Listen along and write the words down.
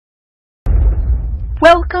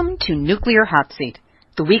Welcome to Nuclear Hotseat,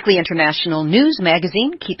 the weekly international news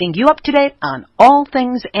magazine keeping you up to date on all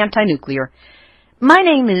things anti-nuclear. My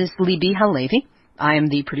name is Libby Halevi. I am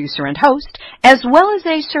the producer and host, as well as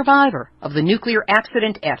a survivor of the nuclear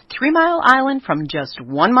accident at 3 Mile Island from just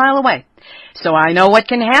 1 mile away. So I know what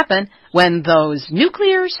can happen when those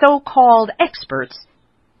nuclear so-called experts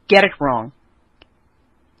get it wrong.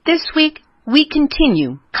 This week, we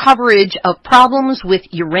continue coverage of problems with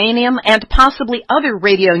uranium and possibly other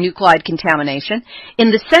radionuclide contamination in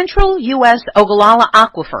the central U.S. Ogallala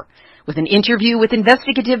Aquifer with an interview with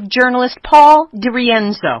investigative journalist Paul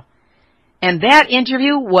DiRienzo. And that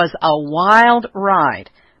interview was a wild ride.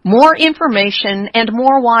 More information and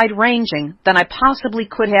more wide-ranging than I possibly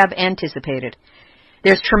could have anticipated.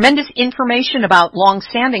 There's tremendous information about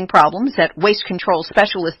long-standing problems at waste control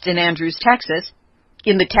specialists in Andrews, Texas,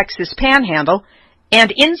 in the Texas Panhandle,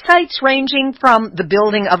 and insights ranging from the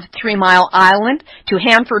building of 3 Mile Island to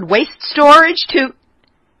Hanford waste storage to...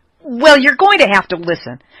 Well, you're going to have to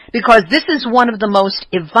listen, because this is one of the most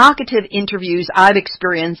evocative interviews I've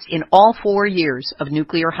experienced in all 4 years of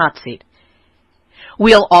Nuclear Hotseat.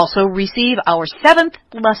 We'll also receive our 7th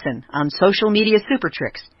lesson on social media super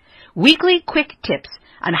tricks, weekly quick tips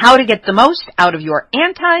on how to get the most out of your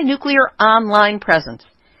anti-nuclear online presence.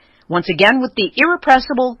 Once again with the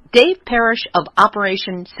irrepressible Dave Parrish of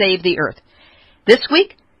Operation Save the Earth. This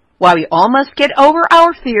week, why we all must get over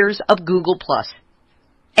our fears of Google+.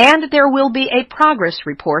 And there will be a progress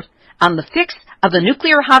report on the fix of the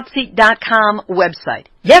nuclearhotseat.com website.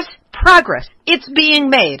 Yes, progress. It's being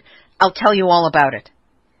made. I'll tell you all about it.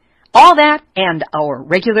 All that and our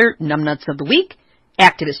regular numbnuts of the week,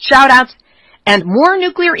 activist shout-outs, and more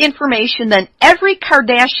nuclear information than every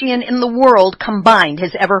Kardashian in the world combined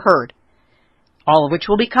has ever heard. All of which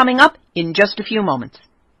will be coming up in just a few moments.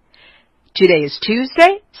 Today is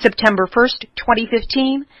Tuesday, September 1st,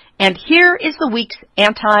 2015, and here is the week's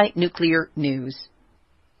anti-nuclear news.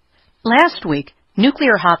 Last week,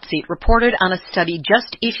 Nuclear Hotseat reported on a study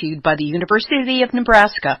just issued by the University of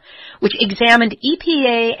Nebraska, which examined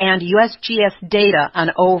EPA and USGS data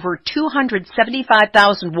on over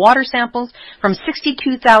 275,000 water samples from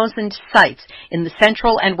 62,000 sites in the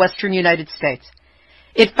central and western United States.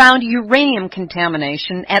 It found uranium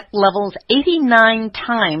contamination at levels 89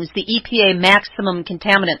 times the EPA maximum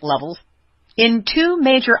contaminant levels in 2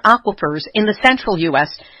 major aquifers in the central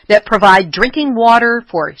U.S. that provide drinking water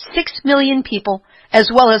for 6 million people,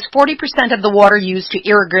 as well as 40% of the water used to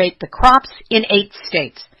irrigate the crops in 8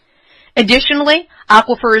 states. Additionally,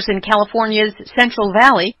 aquifers in California's Central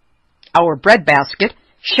Valley, our breadbasket,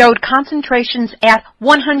 showed concentrations at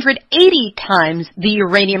 180 times the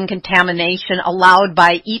uranium contamination allowed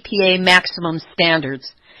by EPA maximum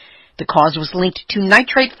standards. The cause was linked to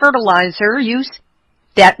nitrate fertilizer use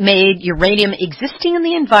that made uranium existing in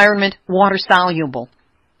the environment water-soluble.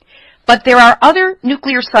 But there are other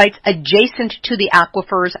nuclear sites adjacent to the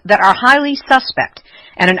aquifers that are highly suspect,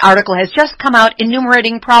 and an article has just come out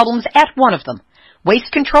enumerating problems at one of them,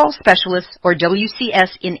 Waste Control Specialists, or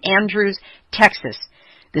WCS, in Andrews, Texas.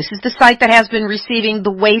 This is the site that has been receiving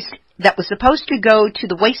the waste that was supposed to go to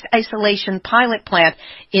the waste isolation pilot plant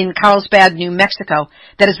in Carlsbad, New Mexico,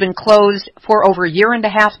 that has been closed for over a year and a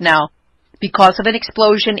half now, because of an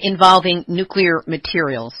explosion involving nuclear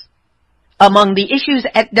materials. Among the issues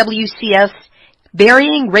at WCS,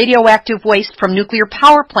 burying radioactive waste from nuclear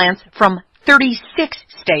power plants from 36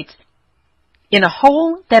 states in a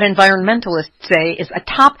hole that environmentalists say is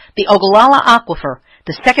atop the Ogallala Aquifer,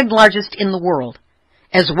 the second largest in the world,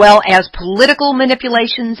 as well as political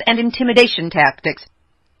manipulations and intimidation tactics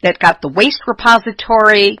that got the waste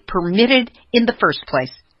repository permitted in the first place.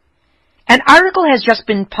 An article has just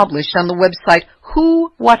been published on the website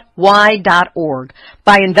whowhatwhy.org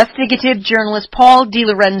by investigative journalist Paul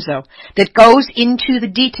DiRienzo that goes into the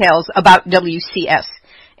details about WCS,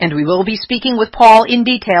 and we will be speaking with Paul in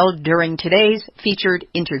detail during today's featured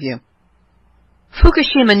interview.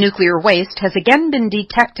 Fukushima nuclear waste has again been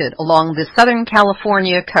detected along the Southern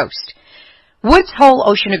California coast. Woods Hole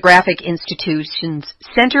Oceanographic Institution's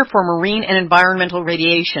Center for Marine and Environmental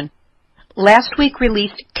Radiation last week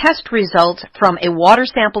released test results from a water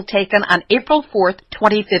sample taken on April 4th,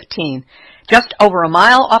 2015, just over a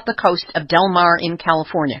mile off the coast of Del Mar in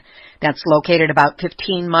California. That's located about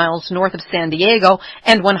 15 miles north of San Diego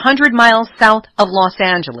and 100 miles south of Los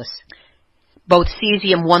Angeles. Both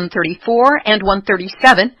cesium-134 and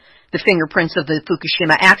 137, the fingerprints of the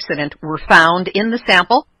Fukushima accident, were found in the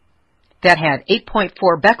sample that had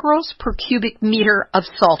 8.4 becquerels per cubic meter of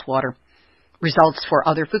salt water. Results for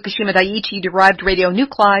other Fukushima Daiichi-derived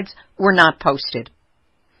radionuclides were not posted.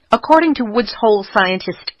 According to Woods Hole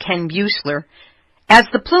scientist Ken Buessler, As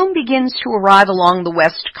the plume begins to arrive along the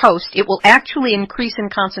west coast, it will actually increase in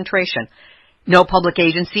concentration. No public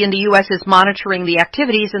agency in the U.S. is monitoring the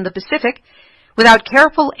activities in the Pacific. Without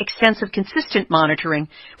careful, extensive, consistent monitoring,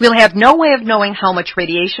 we'll have no way of knowing how much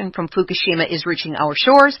radiation from Fukushima is reaching our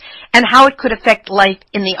shores and how it could affect life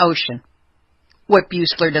in the ocean. What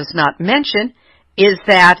Buessler does not mention is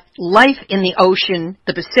that life in the ocean,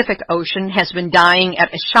 the Pacific Ocean, has been dying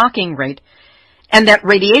at a shocking rate, and that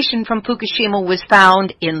radiation from Fukushima was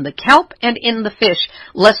found in the kelp and in the fish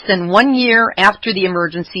less than 1 year after the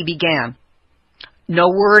emergency began. No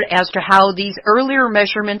word as to how these earlier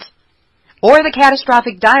measurements or the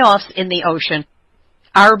catastrophic die-offs in the ocean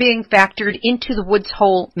are being factored into the Woods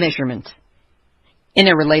Hole measurements. In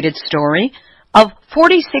a related story, of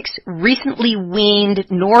 46 recently weaned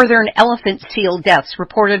northern elephant seal deaths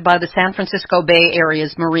reported by the San Francisco Bay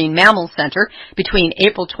Area's Marine Mammal Center between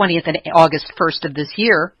April 20th and August 1st of this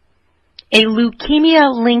year, a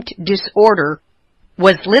leukemia-linked disorder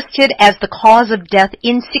was listed as the cause of death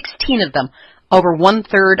in 16 of them, over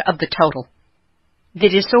 1/3 of the total. The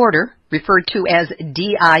disorder, referred to as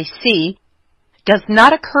DIC, does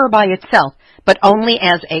not occur by itself, but only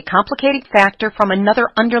as a complicating factor from another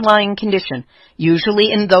underlying condition,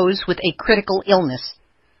 usually in those with a critical illness,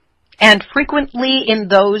 and frequently in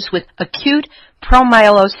those with acute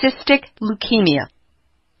promyelocystic leukemia.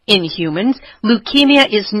 In humans, leukemia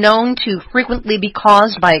is known to frequently be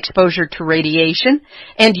caused by exposure to radiation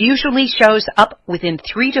and usually shows up within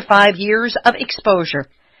 3 to 5 years of exposure.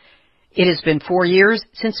 It has been 4 years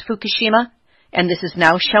since Fukushima, and this is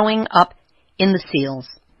now showing up in the seals.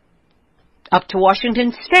 Up to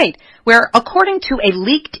Washington State, where, according to a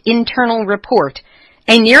leaked internal report,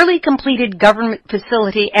 a nearly completed government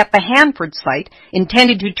facility at the Hanford site,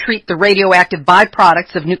 intended to treat the radioactive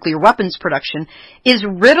byproducts of nuclear weapons production, is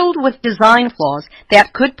riddled with design flaws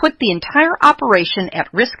that could put the entire operation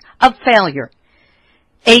at risk of failure.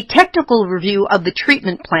 A technical review of the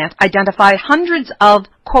treatment plant identified hundreds of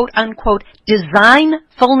quote-unquote design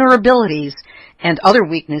vulnerabilities and other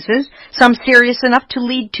weaknesses, some serious enough to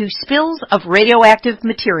lead to spills of radioactive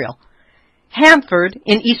material. Hanford,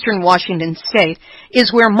 in eastern Washington state,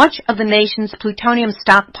 is where much of the nation's plutonium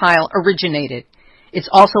stockpile originated. It's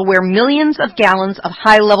also where millions of gallons of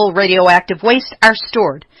high-level radioactive waste are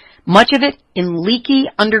stored, much of it in leaky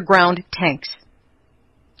underground tanks.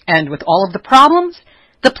 And with all of the problems,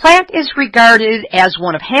 the plant is regarded as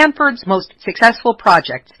one of Hanford's most successful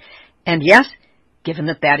projects. And yes, given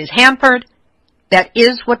that that is Hanford, that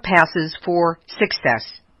is what passes for success.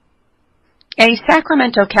 A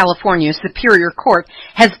Sacramento, California Superior Court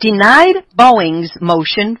has denied Boeing's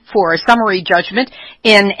motion for a summary judgment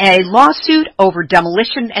in a lawsuit over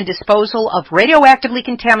demolition and disposal of radioactively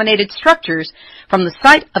contaminated structures from the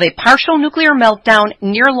site of a partial nuclear meltdown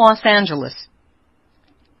near Los Angeles.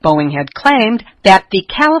 Boeing had claimed that the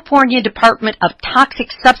California Department of Toxic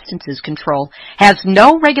Substances Control has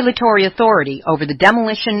no regulatory authority over the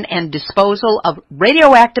demolition and disposal of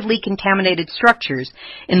radioactively contaminated structures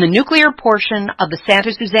in the nuclear portion of the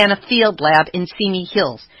Santa Susana Field Lab in Simi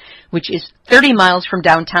Hills, which is 30 miles from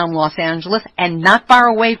downtown Los Angeles and not far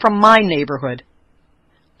away from my neighborhood.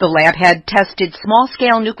 The lab had tested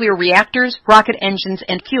small-scale nuclear reactors, rocket engines,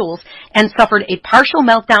 and fuels, and suffered a partial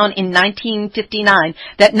meltdown in 1959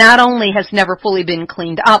 that not only has never fully been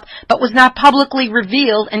cleaned up, but was not publicly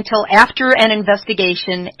revealed until after an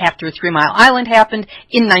investigation after 3 Mile Island happened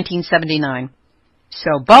in 1979. So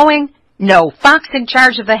Boeing, no fox in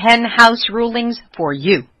charge of the hen house rulings for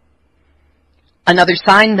you. Another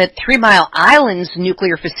sign that 3 Mile Island's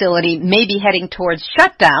nuclear facility may be heading towards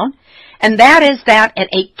shutdown, and that is that at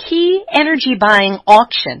a key energy buying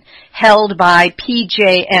auction held by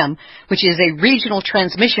PJM, which is a regional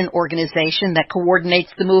transmission organization that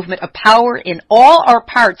coordinates the movement of power in all or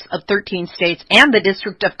parts of 13 states and the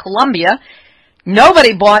District of Columbia,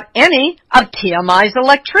 nobody bought any of TMI's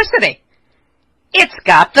electricity. It's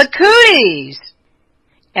got the cooties.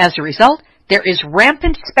 As a result, there is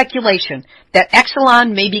rampant speculation that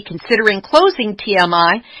Exelon may be considering closing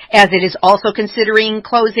TMI, as it is also considering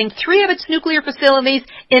closing 3 of its nuclear facilities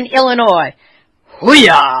in Illinois.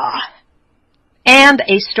 Hoo-yah! And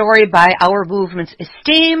a story by our movement's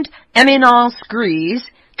esteemed eminence grise,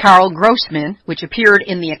 Carl Grossman, which appeared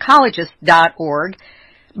in the Ecologist.org.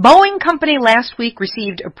 Boeing Company last week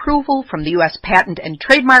received approval from the U.S. Patent and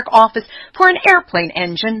Trademark Office for an airplane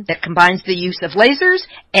engine that combines the use of lasers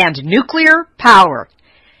and nuclear power.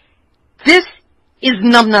 This is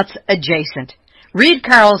numbnuts adjacent. Read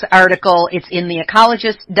Carl's article. It's in the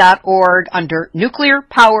Ecologist.org under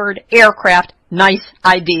Nuclear-Powered Aircraft. Nice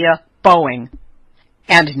idea, Boeing.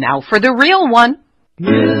 And now for the real one.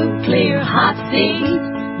 Nuclear hot seat,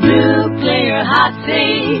 nuclear hot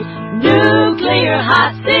seat, nuclear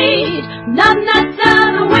hot seat, numbnuts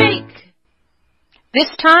are awake. This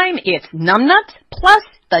time it's numbnuts plus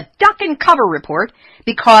the Duck and Cover report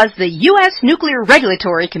because the U.S. Nuclear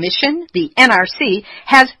Regulatory Commission, the NRC,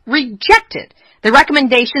 has rejected the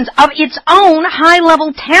recommendations of its own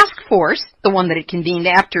high-level task force, the one that it convened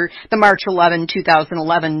after the March 11,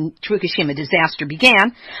 2011 Fukushima disaster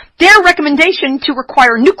began, their recommendation to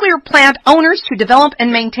require nuclear plant owners to develop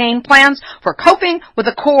and maintain plans for coping with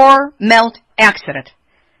a core melt accident.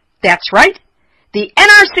 That's right. The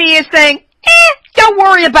NRC is saying, don't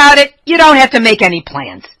worry about it. You don't have to make any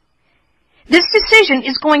plans. This decision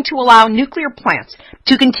is going to allow nuclear plants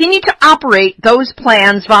to continue to operate those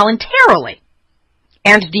plans voluntarily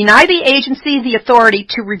and deny the agency the authority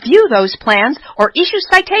to review those plans or issue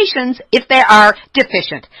citations if they are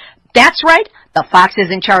deficient. That's right, the fox is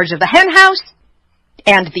in charge of the hen house,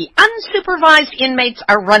 and the unsupervised inmates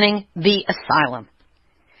are running the asylum.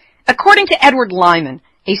 According to Edward Lyman,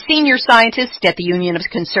 a senior scientist at the Union of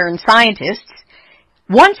Concerned Scientists,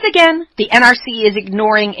 once again, the NRC is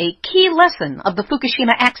ignoring a key lesson of the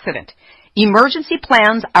Fukushima accident. Emergency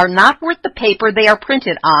plans are not worth the paper they are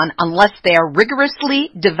printed on unless they are rigorously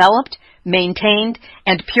developed, maintained,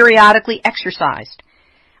 and periodically exercised.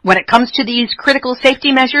 When it comes to these critical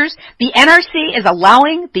safety measures, the NRC is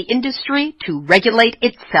allowing the industry to regulate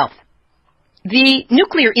itself. The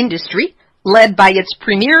nuclear industry, led by its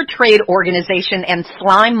premier trade organization and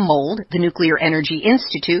slime mold, the Nuclear Energy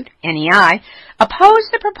Institute, NEI, opposed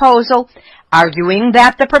the proposal, arguing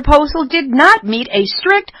that the proposal did not meet a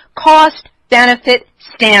strict cost-benefit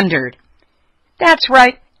standard. That's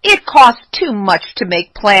right, it costs too much to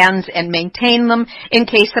make plans and maintain them in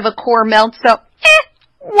case of a core melt, so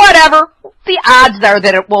whatever. The odds are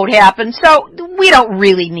that it won't happen, so we don't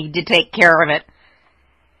really need to take care of it.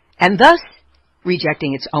 And thus,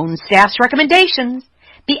 rejecting its own staff's recommendations,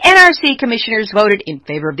 the NRC commissioners voted in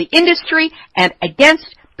favor of the industry and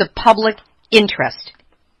against the public interest.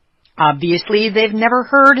 Obviously, they've never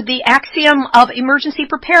heard the axiom of emergency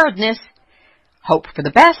preparedness: hope for the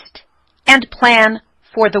best and plan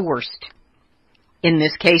for the worst. In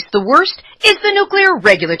this case, the worst is the Nuclear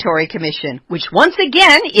Regulatory Commission, which once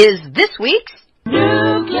again is this week's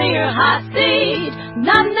Nuclear hot seat,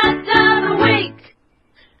 numbnuts are awake.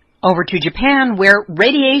 Over to Japan, where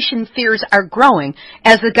radiation fears are growing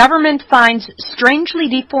as the government finds strangely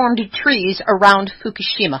deformed trees around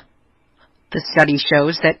Fukushima. The study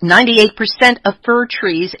shows that 98% of fir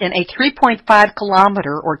trees in a 3.5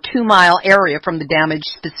 kilometer or 2-mile area from the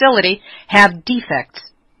damaged facility have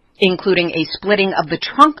defects, including a splitting of the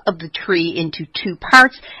trunk of the tree into 2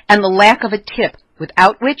 parts and the lack of a tip,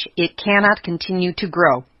 without which it cannot continue to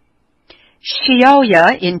grow.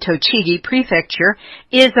 Shioya in Tochigi Prefecture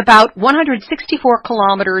is about 164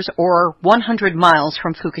 kilometers or 100 miles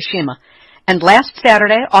from Fukushima. And last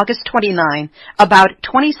Saturday, August 29, about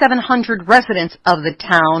 2,700 residents of the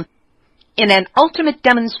town, in an ultimate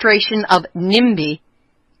demonstration of NIMBY,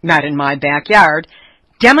 not in my backyard,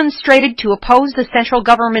 demonstrated to oppose the central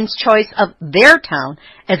government's choice of their town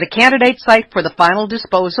as a candidate site for the final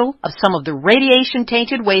disposal of some of the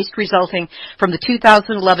radiation-tainted waste resulting from the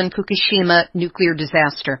 2011 Fukushima nuclear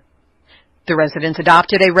disaster. The residents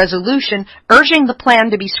adopted a resolution urging the plan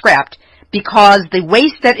to be scrapped because the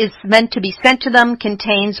waste that is meant to be sent to them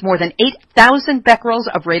contains more than 8,000 becquerels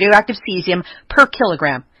of radioactive cesium per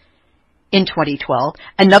kilogram. In 2012,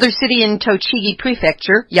 another city in Tochigi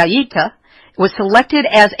Prefecture, Yaita, was selected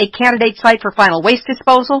as a candidate site for final waste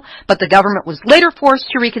disposal, but the government was later forced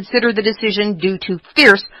to reconsider the decision due to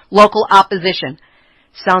fierce local opposition.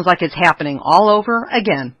 Sounds like it's happening all over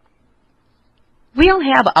again. We'll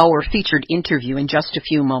have our featured interview in just a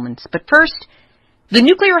few moments, but first, the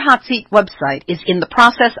Nuclear Hot Seat website is in the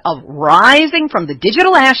process of rising from the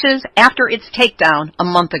digital ashes after its takedown a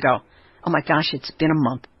month ago. Oh my gosh, it's been a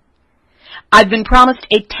month. I've been promised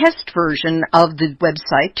a test version of the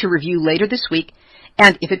website to review later this week,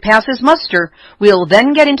 and if it passes muster, we'll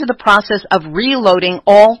then get into the process of reloading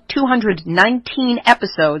all 219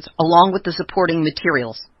 episodes along with the supporting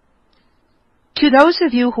materials. To those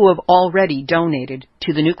of you who have already donated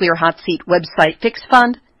to the Nuclear Hot Seat website Fix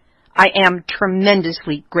Fund, I am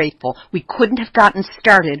tremendously grateful. We couldn't have gotten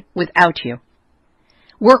started without you.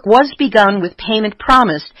 Work was begun with payment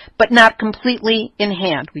promised, but not completely in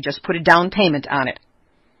hand. We just put a down payment on it.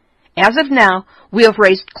 As of now, we have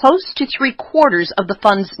raised close to 3/4 of the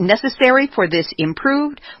funds necessary for this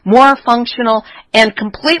improved, more functional, and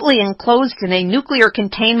completely enclosed in a nuclear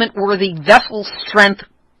containment-worthy vessel strength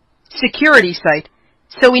security site,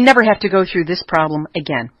 so we never have to go through this problem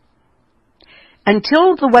again.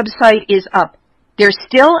 Until the website is up, there's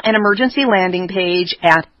still an emergency landing page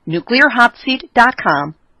at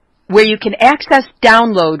nuclearhotseat.com where you can access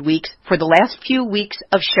download weeks for the last few weeks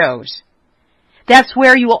of shows. That's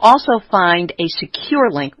where you will also find a secure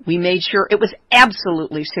link. We made sure it was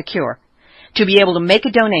absolutely secure to be able to make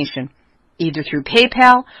a donation, either through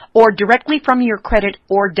PayPal or directly from your credit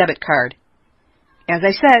or debit card. As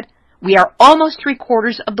I said, we are almost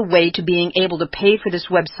 3/4 of the way to being able to pay for this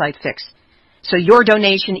website fix, so your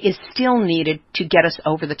donation is still needed to get us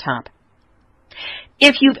over the top.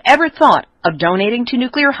 If you've ever thought of donating to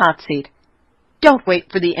Nuclear Hot Seat, don't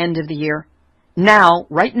wait for the end of the year. Now,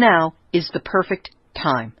 right now, is the perfect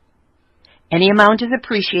time. Any amount is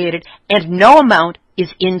appreciated, and no amount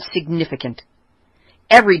is insignificant.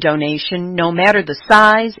 Every donation, no matter the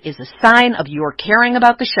size, is a sign of your caring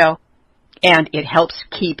about the show, and it helps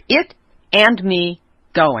keep it and me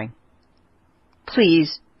going.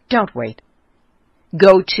 Please don't wait.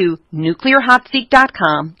 Go to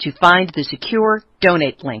nuclearhotseat.com to find the secure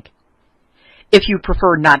donate link. If you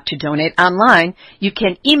prefer not to donate online, you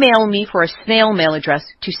can email me for a snail mail address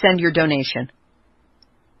to send your donation.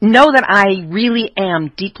 Know that I really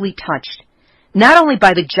am deeply touched, not only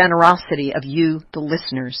by the generosity of you, the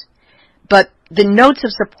listeners, but the notes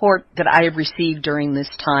of support that I have received during this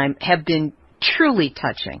time have been truly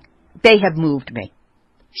touching. They have moved me.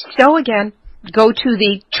 So again, go to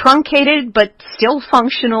the truncated but still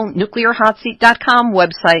functional nuclearhotseat.com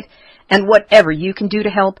website, and whatever you can do to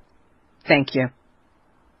help, thank you.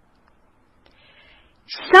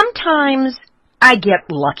 Sometimes I get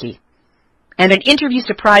lucky, and an interview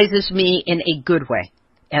surprises me in a good way,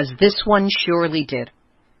 as this one surely did.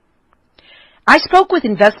 I spoke with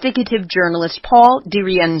investigative journalist Paul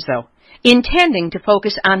DiRienzo, intending to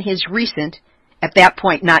focus on his recent, at that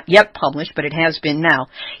point not yet published, but it has been now,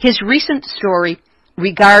 his recent story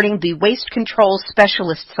regarding the waste control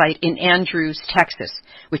specialist site in Andrews, Texas,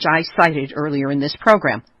 which I cited earlier in this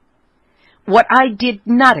program. What I did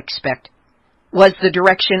not expect was the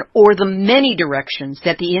direction, or the many directions,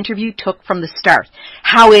 that the interview took from the start,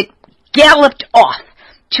 how it galloped off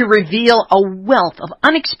to reveal a wealth of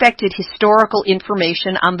unexpected historical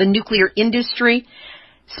information on the nuclear industry,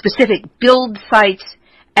 specific build sites,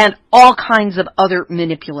 and all kinds of other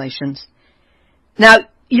manipulations. Now,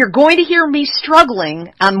 you're going to hear me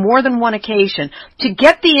struggling on more than one occasion to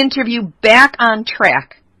get the interview back on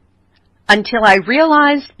track until I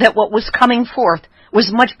realized that what was coming forth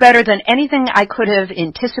was much better than anything I could have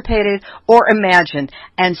anticipated or imagined,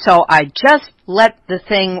 and so I just let the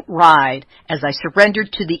thing ride as I surrendered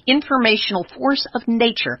to the informational force of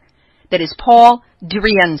nature that is Paul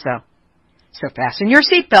DiRienzo. So fasten your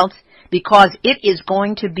seatbelts, because it is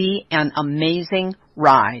going to be an amazing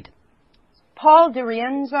ride. Paul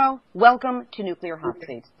DiRienzo, welcome to Nuclear Hot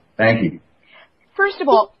Seat. Thank you. First of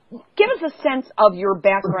all, give us a sense of your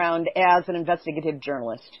background as an investigative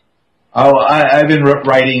journalist. Oh, I've been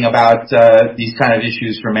writing about these kind of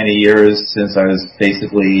issues for many years, since I was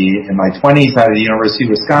basically in my 20s out of the University of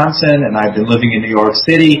Wisconsin, and I've been living in New York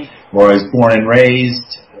City, where I was born and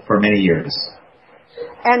raised, for many years.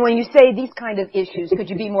 And when you say these kind of issues, could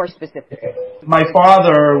you be more specific? My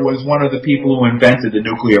father was one of the people who invented the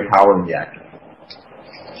nuclear power reactor.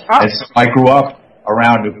 Oh. And so I grew up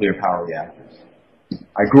around nuclear power reactors.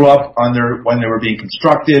 I grew up when they were being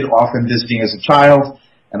constructed, often visiting as a child,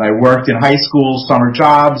 and I worked in high school summer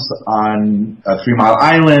jobs on 3 Mile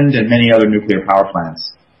Island and many other nuclear power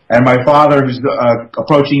plants. And my father, who's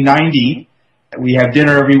approaching 90, we have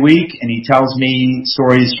dinner every week, and he tells me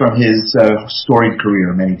stories from his storied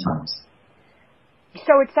career many times.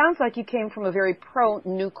 So it sounds like you came from a very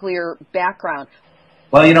pro-nuclear background.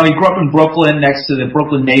 Well, you know, he grew up in Brooklyn, next to the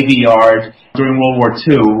Brooklyn Navy Yard. During World War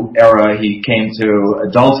II era, he came to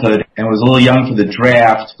adulthood and was a little young for the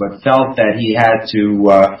draft, but felt that he had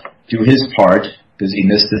to do his part because he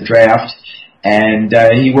missed the draft. And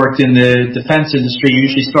he worked in the defense industry,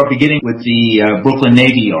 usually beginning with the Brooklyn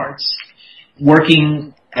Navy Yards.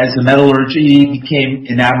 Working as a metallurgy, he became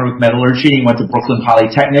enamored with metallurgy. He went to Brooklyn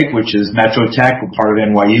Polytechnic, which is Metro Tech, part of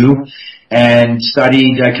NYU, and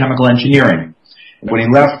studied chemical engineering. When he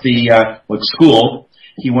left the school,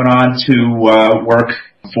 he went on to work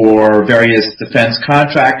for various defense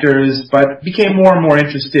contractors, but became more and more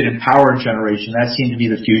interested in power generation. That seemed to be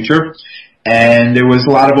the future. And there was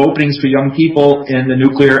a lot of openings for young people in the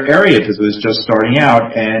nuclear area because it was just starting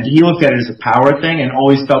out. And he looked at it as a power thing and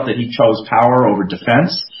always felt that he chose power over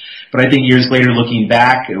defense. But I think years later, looking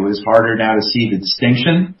back, it was harder now to see the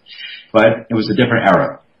distinction. But it was a different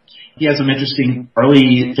era. He had some interesting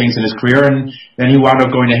early things in his career, and then he wound up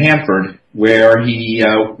going to Hanford where he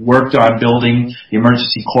worked on building the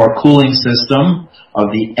emergency core cooling system of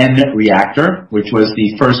the N reactor, which was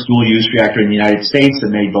the first dual-use reactor in the United States that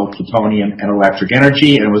made both plutonium and electric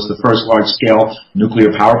energy, and it was the first large-scale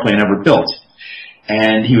nuclear power plant ever built.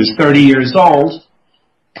 And he was 30 years old,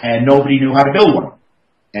 and nobody knew how to build one.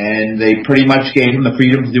 And they pretty much gave him the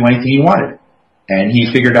freedom to do anything he wanted. And he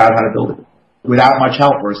figured out how to build it without much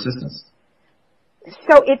help or assistance.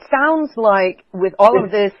 So it sounds like with all of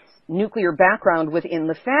this nuclear background within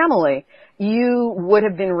the family, you would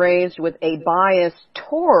have been raised with a bias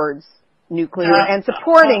towards nuclear and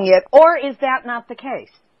supporting it, or is that not the case?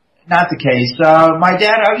 Not the case. My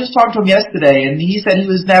dad, I was just talking to him yesterday, and he said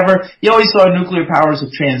he always saw nuclear power as a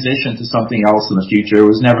transition to something else in the future. It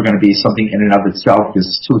was never going to be something in and of itself because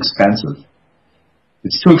it's too expensive.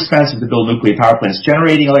 It's too expensive to build nuclear power plants.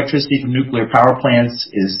 Generating electricity from nuclear power plants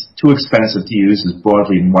is too expensive to use as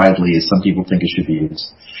broadly and widely as some people think it should be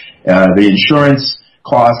used. The insurance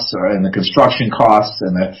costs and the construction costs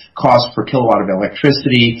and the cost per kilowatt of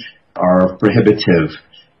electricity are prohibitive.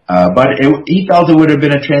 But he felt it would have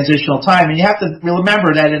been a transitional time. And you have to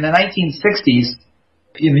remember that in the 1960s,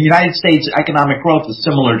 in the United States, economic growth was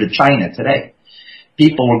similar to China today.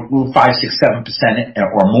 People grew 5, 6, 7%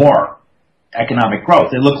 or more economic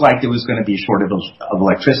growth. It looked like there was going to be a shortage of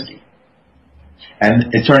electricity.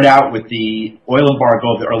 And it turned out with the oil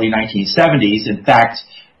embargo of the early 1970s, in fact,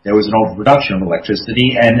 there was an overproduction of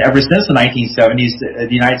electricity. And ever since the 1970s,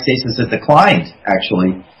 the United States has declined,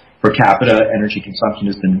 actually. Per capita energy consumption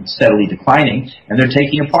has been steadily declining, and they're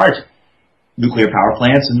taking apart nuclear power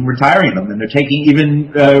plants and retiring them, and they're taking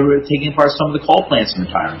apart some of the coal plants and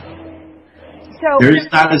retiring them. So there's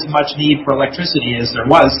not as much need for electricity as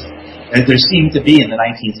there seemed to be in the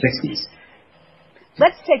 1960s.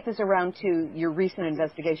 Let's take this around to your recent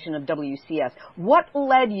investigation of WCS. What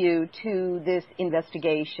led you to this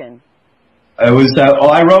investigation? It was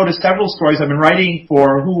I wrote several stories. I've been writing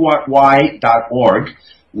for whowhatwhy.org,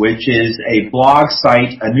 which is a blog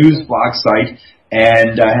site, a news blog site,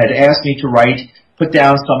 and had asked me to put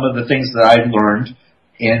down some of the things that I'd learned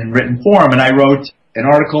in written form. And I wrote an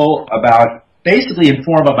article basically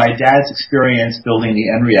informed by my dad's experience building the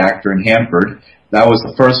N reactor in Hanford. That was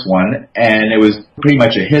the first one, and it was pretty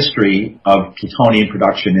much a history of plutonium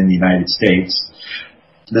production in the United States.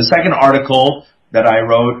 The second article that I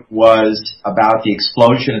wrote was about the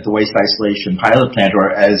explosion at the Waste Isolation Pilot Plant,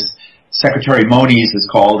 or as Secretary Moniz has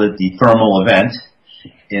called it, the thermal event.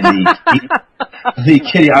 In the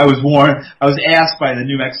kitty, I was asked by the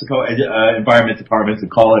New Mexico Environment Department to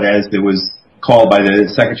call it as it was called by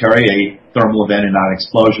the Secretary, a thermal event and not an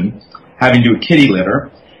explosion, having to do with kitty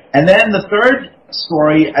litter. And then the third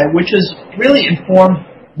story, which is really informed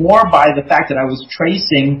more by the fact that I was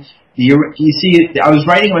tracing I was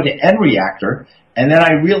writing about the N reactor, and then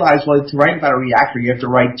I realized, to write about a reactor, you have to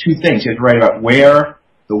write two things. You have to write about where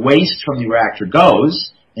the waste from the reactor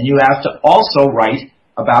goes, and you have to also write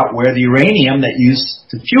about where the uranium that used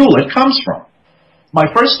to fuel it comes from. My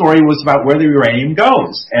first story was about where the uranium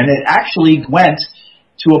goes, and it actually went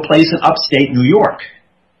to a place in upstate New York,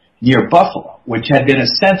 near Buffalo, which had been a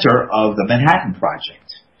center of the Manhattan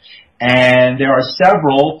Project. And there are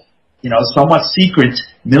several, somewhat secret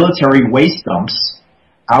military waste dumps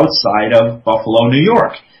outside of Buffalo, New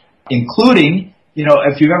York, including,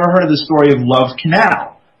 if you've ever heard of the story of Love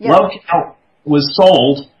Canal. Yes. Love Canal was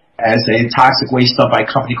sold as a toxic waste dump by a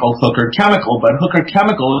company called Hooker Chemical, but Hooker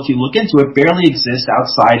Chemical, if you look into it, barely exists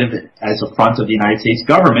outside of it as a front of the United States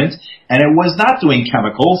government, and it was not doing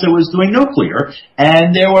chemicals, it was doing nuclear,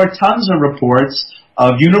 and there were tons of reports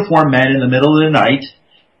of uniformed men in the middle of the night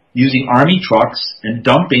using army trucks and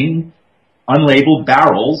dumping unlabeled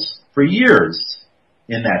barrels for years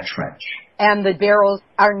in that trench. And the barrels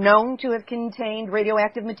are known to have contained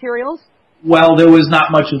radioactive materials? Well, there was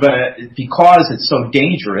not much of because it's so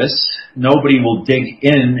dangerous, nobody will dig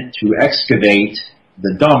in to excavate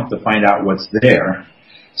the dump to find out what's there.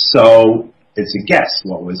 So it's a guess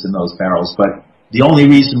what was in those barrels. But the only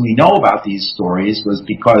reason we know about these stories was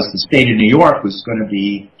because the state of New York was going to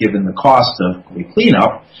be given the cost of the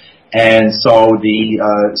cleanup. And so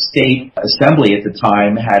the state assembly at the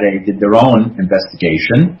time did their own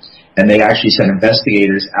investigation, and they actually sent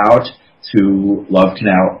investigators out to Love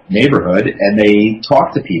Canal neighborhood, and they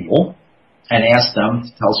talked to people and asked them to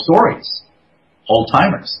tell stories,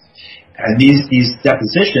 old-timers. And these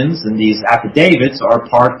depositions and these affidavits are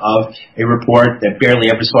part of a report that barely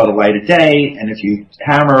ever saw the light of day, and if you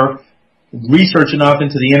research enough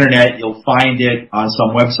into the internet, you'll find it on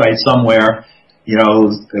some website somewhere.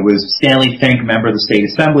 It was Stanley Fink, member of the State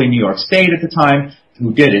Assembly in New York State at the time,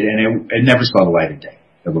 who did it, and it never saw the light of day.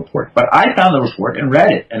 the report. But I found the report and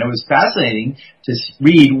read it, and it was fascinating to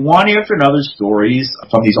read one after another stories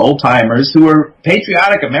from these old-timers who were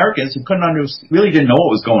patriotic Americans who really didn't know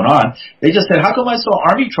what was going on. They just said, how come I saw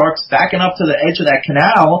Army trucks backing up to the edge of that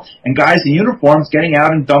canal and guys in uniforms getting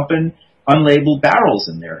out and dumping unlabeled barrels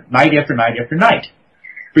in there night after night after night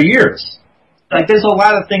for years? Like, there's a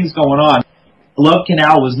lot of things going on. Love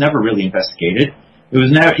Canal was never really investigated. It was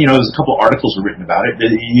never, there's a couple of articles written about it.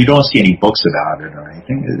 You don't see any books about it or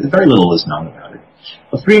anything. Very little is known about it.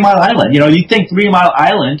 But 3 Mile Island, you'd think 3 Mile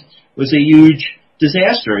Island was a huge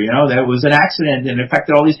disaster, that was an accident and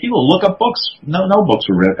affected all these people. Look up books. No books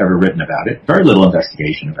were ever written about it. Very little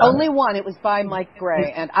investigation about it. Only one. It was by Mike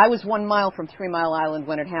Gray, and I was 1 mile from 3 Mile Island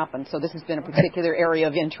when it happened, so this has been a particular area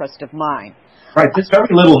of interest of mine. Right, there's very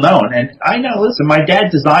little known, and I know, listen, my dad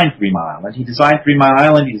designed 3 Mile Island. He designed 3 Mile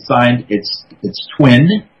Island, he designed its twin,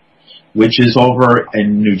 which is over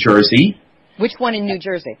in New Jersey. Which one in New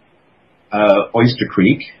Jersey? Oyster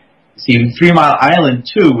Creek. See, 3 Mile Island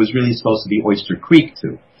 2 was really supposed to be Oyster Creek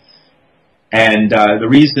 2. And the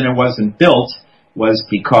reason it wasn't built was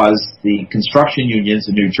because the construction unions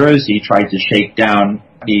in New Jersey tried to shake down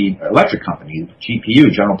the electric company, GPU,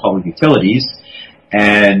 General Public Utilities,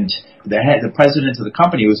 and the president of the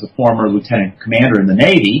company was a former lieutenant commander in the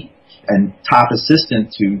Navy and top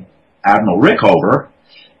assistant to Admiral Rickover,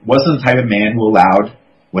 wasn't the type of man who allowed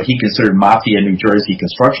what he considered mafia New Jersey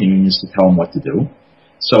construction unions to tell him what to do.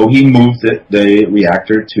 So he moved the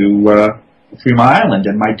reactor to 3 Mile Island,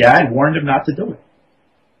 and my dad warned him not to do it.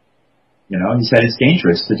 He said it's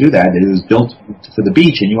dangerous to do that. It was built for the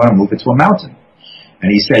beach, and you want to move it to a mountain.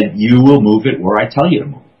 And he said, you will move it where I tell you to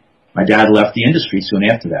move it. My dad left the industry soon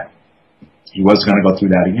after that. He wasn't going to go through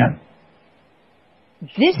that again.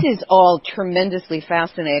 This is all tremendously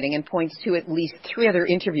fascinating and points to at least 3 other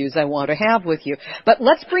interviews I want to have with you. But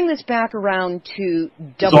let's bring this back around to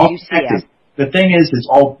WCS. The thing is, it's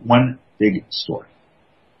all one big story.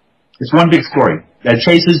 It's one big story that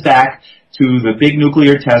traces back to the big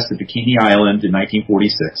nuclear test at Bikini Island in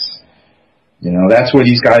 1946. That's where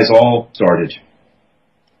these guys all started.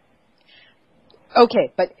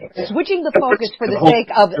 Okay, but switching the focus for the sake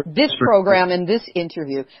of this program and this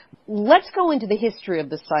interview, let's go into the history of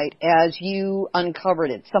the site as you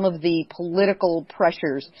uncovered it, some of the political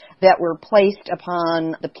pressures that were placed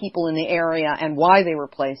upon the people in the area and why they were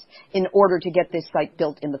placed in order to get this site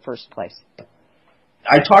built in the first place.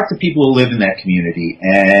 I talked to people who live in that community,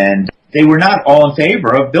 and they were not all in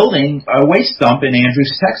favor of building a waste dump in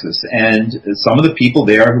Andrews, Texas. And some of the people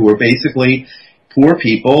there who were basically poor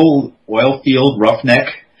people, oil field roughneck,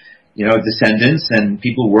 descendants, and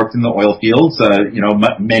people who worked in the oil fields,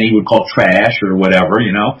 many would call trash or whatever,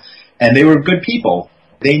 and they were good people.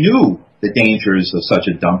 They knew the dangers of such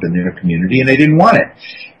a dump in their community, and they didn't want it.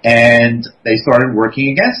 And they started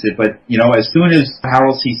working against it. But, as soon as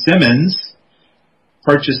Harold C. Simmons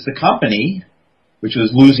purchased the company, which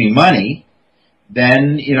was losing money,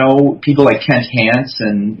 then, people like Kent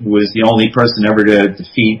Hansen, who was the only person ever to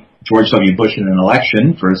defeat George W. Bush in an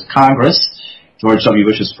election for his Congress, George W.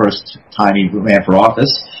 Bush's first time he ran for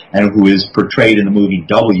office, and who is portrayed in the movie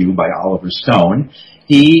W by Oliver Stone,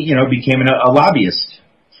 he, became a lobbyist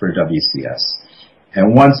for WCS.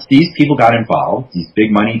 And once these people got involved, these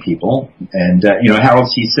big money people, and, Harold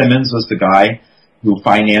C. Simmons was the guy who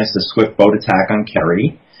financed the swift boat attack on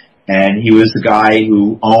Kerry, and he was the guy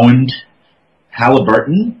who owned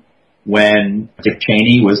Halliburton when Dick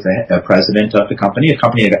Cheney was the president of the company, a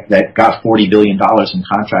company that got $40 billion in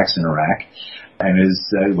contracts in Iraq, and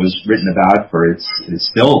was written about for its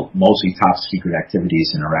still mostly top secret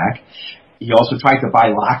activities in Iraq. He also tried to buy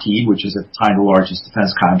Lockheed, which is at the time the largest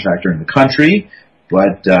defense contractor in the country,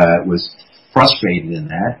 but was frustrated in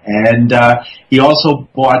that. And he also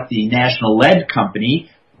bought the National Lead Company,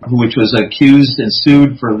 which was accused and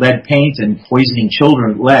sued for lead paint and poisoning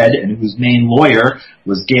children with lead, and whose main lawyer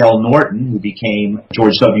was Gail Norton, who became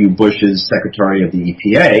George W. Bush's Secretary of the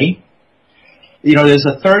EPA. There's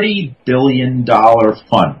a $30 billion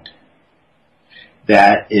fund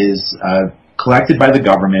that is collected by the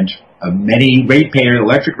government. Many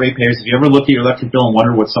electric ratepayers, if you ever look at your electric bill and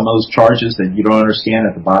wonder what some of those charges that you don't understand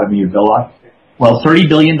at the bottom of your bill are, well, $30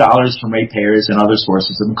 billion from ratepayers and other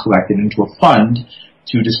sources have been collected into a fund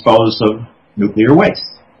to dispose of nuclear waste.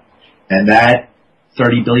 And that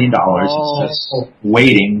 $30 billion is just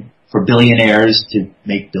waiting for billionaires to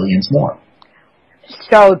make billions more.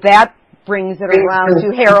 So that brings it around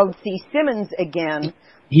to Harold C. Simmons again.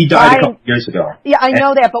 He died a couple years ago. Yeah, I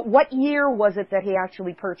know that, but what year was it that he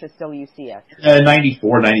actually purchased WCS?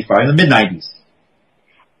 94, 95, in the mid-90s.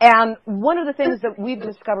 And one of the things that we've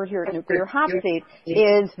discovered here at Nuclear Hotseat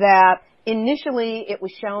is that Initially, it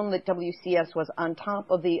was shown that WCS was on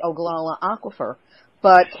top of the Ogallala Aquifer,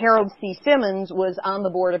 but Harold C. Simmons was on the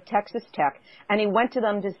board of Texas Tech, and he went to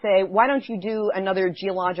them to say, why don't you do another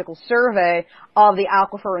geological survey of the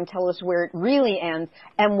aquifer and tell us where it really ends?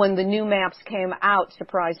 And when the new maps came out,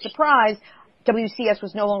 surprise, surprise, WCS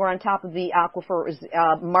was no longer on top of the aquifer. It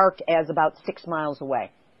was marked as about 6 miles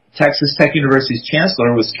away. Texas Tech University's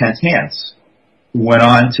chancellor was Kent Hance, who went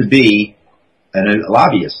on to be a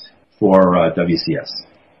lobbyist for WCS.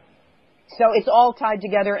 So it's all tied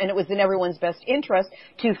together, and it was in everyone's best interest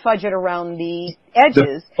to fudge it around the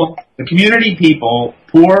edges. The community people,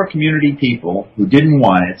 poor community people who didn't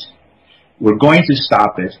want it, were going to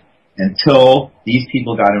stop it until these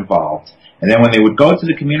people got involved. And then when they would go to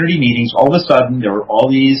the community meetings, all of a sudden there were all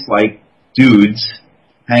these, like, dudes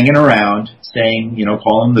hanging around saying,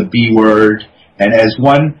 calling them the B word. And as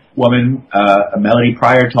one woman, Melody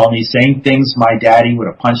Pryor, told me, saying things my daddy would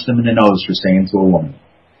have punched them in the nose for saying to a woman.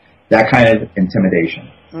 That kind of intimidation.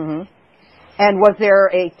 Mm-hmm. And was there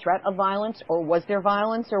a threat of violence, or was there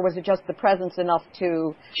violence, or was it just the presence enough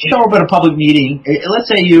to... Show up at a public meeting. Let's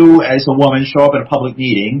say you, as a woman, show up at a public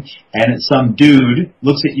meeting, and some dude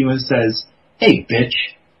looks at you and says, hey, bitch.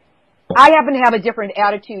 I happen to have a different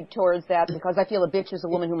attitude towards that, because I feel a bitch is a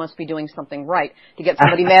woman who must be doing something right to get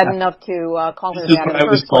somebody mad enough to call her that in the first place. This is what I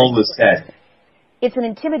was told was said. It's an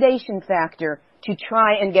intimidation factor to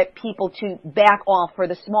try and get people to back off for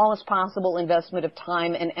the smallest possible investment of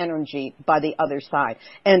time and energy by the other side.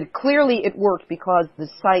 And clearly it worked, because the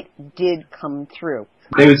site did come through.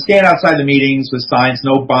 They would stand outside the meetings with signs,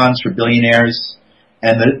 no bonds for billionaires,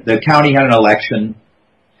 and the county had an election,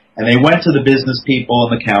 and they went to the business people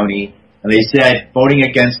in the county, and they said voting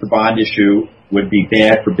against the bond issue would be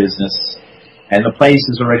bad for business, and the place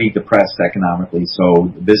is already depressed economically,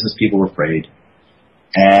 so the business people were afraid.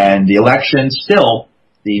 And the election, still,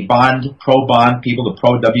 the pro-bond people, the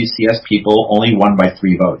pro-WCS people, only won by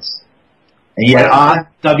 3 votes. And yet on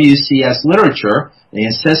WCS literature, they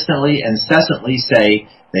incessantly say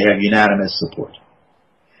they have unanimous support.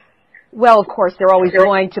 Well, of course, they're always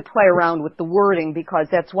going to play around with the wording, because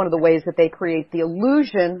that's one of the ways that they create the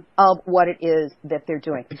illusion of what it is that they're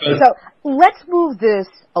doing. So let's move this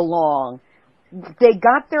along. They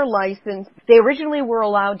got their license. They originally were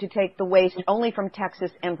allowed to take the waste only from Texas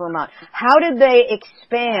and Vermont. How did they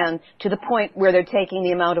expand to the point where they're taking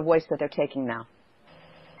the amount of waste that they're taking now?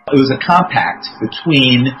 It was a compact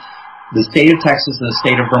between the state of Texas and the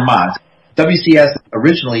state of Vermont. WCS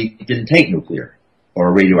originally didn't take nuclear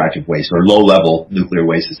or radioactive waste, or low-level nuclear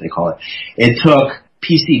waste as they call it. It took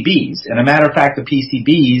PCBs. And a matter of fact, the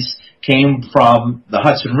PCBs came from the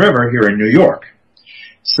Hudson River here in New York.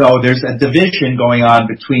 So there's a division going on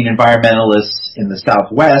between environmentalists in the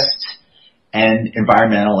Southwest and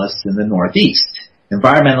environmentalists in the Northeast.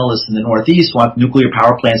 Environmentalists in the Northeast want nuclear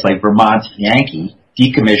power plants like Vermont Yankee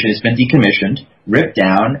decommissioned. It's been decommissioned, ripped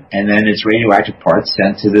down, and then its radioactive parts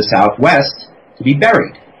sent to the Southwest to be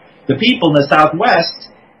buried. The people in the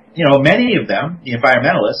Southwest, many of them, the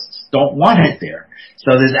environmentalists, don't want it there.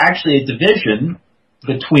 So there's actually a division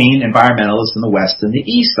between environmentalists in the West and the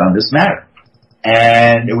East on this matter.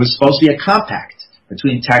 And it was supposed to be a compact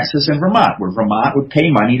between Texas and Vermont, where Vermont would pay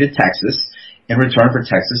money to Texas in return for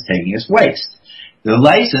Texas taking its waste. The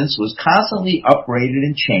license was constantly upgraded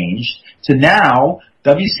and changed to now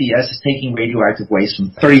WCS is taking radioactive waste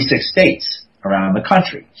from 36 states around the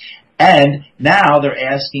country. And now they're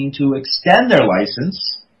asking to extend their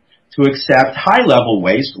license to accept high-level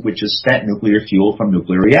waste, which is spent nuclear fuel from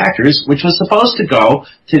nuclear reactors, which was supposed to go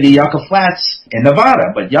to the Yucca Flats in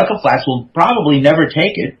Nevada. But Yucca Flats will probably never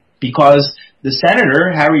take it, because the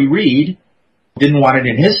senator, Harry Reid, didn't want it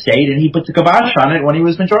in his state, and he put the kibosh on it when he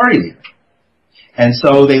was majority leader. And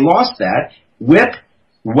so they lost that. WIPP,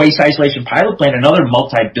 Waste Isolation Pilot Plant, another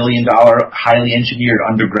multi-billion-dollar, highly engineered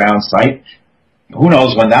underground site. Who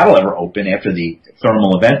knows when that'll ever open after the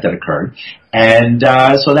thermal event that occurred. And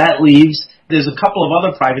so that leaves, there's a couple of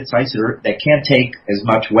other private sites that can't take as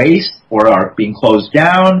much waste or are being closed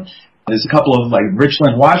down. There's a couple of, like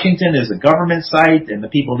Richland, Washington, there's a government site, and the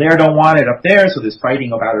people there don't want it up there, so there's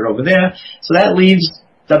fighting about it over there. So that leaves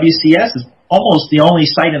WCS as almost the only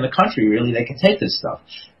site in the country, really, that can take this stuff.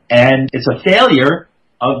 And it's a failure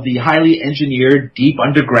of the highly engineered, deep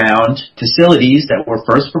underground facilities that were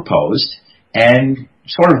first proposed, and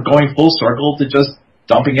sort of going full circle to just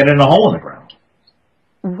dumping it in a hole in the ground.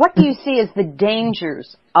 What do you see as the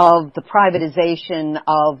dangers of the privatization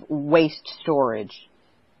of waste storage?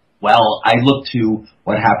 Well, I look to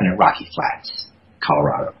what happened at Rocky Flats,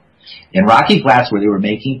 Colorado. in Rocky Flats, where they were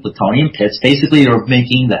making plutonium pits. Basically, they were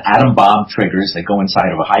making the atom bomb triggers that go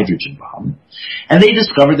inside of a hydrogen bomb. And they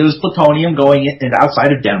discovered there was plutonium going in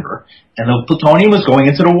outside of Denver, and the plutonium was going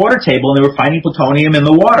into the water table, and they were finding plutonium in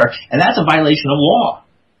the water, and that's a violation of law.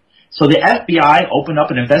 So the FBI opened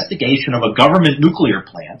up an investigation of a government nuclear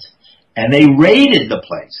plant, and they raided the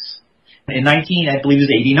place in I believe it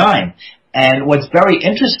was 89. And what's very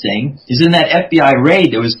interesting is in that FBI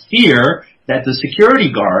raid, there was fear that the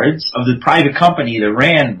security guards of the private company that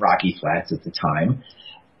ran Rocky Flats at the time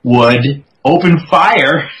would open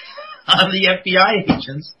fire on the FBI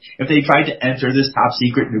agents if they tried to enter this top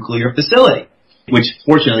secret nuclear facility, which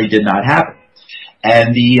fortunately did not happen.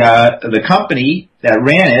 And the company that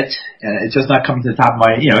ran it, and it's just not coming to the top of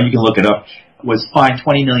my, you can look it up, was fined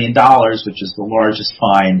 $20 million, which is the largest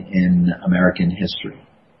fine in American history.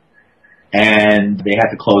 And they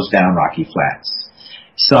had to close down Rocky Flats.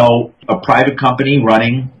 So a private company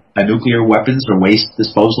running a nuclear weapons or waste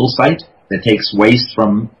disposal site that takes waste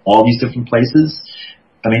from all these different places,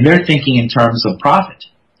 they're thinking in terms of profit.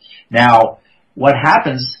 Now, what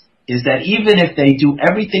happens is that even if they do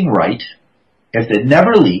everything right, if it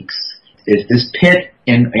never leaks, if this pit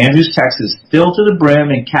in Andrews, Texas, filled to the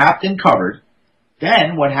brim and capped and covered,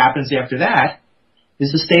 then what happens after that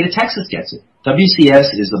is the state of Texas gets it.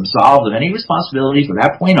 WCS is absolved of any responsibility from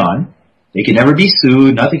that point on. They can never be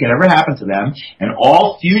sued. Nothing can ever happen to them. And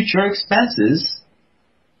all future expenses,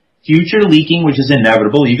 future leaking, which is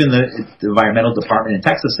inevitable, even the environmental department in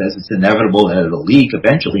Texas says it's inevitable that it'll leak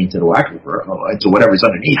eventually into the aquifer, into whatever's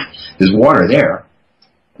underneath. There's water there.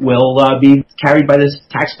 Will be carried by the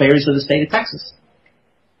taxpayers of the state of Texas.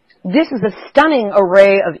 This is a stunning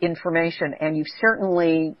array of information, and you've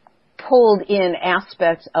certainly pulled in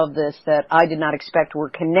aspects of this that I did not expect were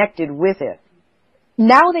connected with it.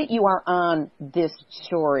 Now that you are on this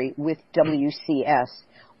story with WCS,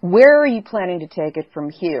 where are you planning to take it from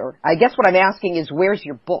here? I guess what I'm asking is, where's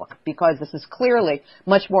your book? Because this is clearly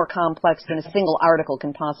much more complex than a single article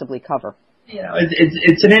can possibly cover.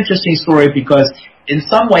 It's an interesting story because in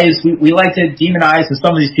some ways we like to demonize, and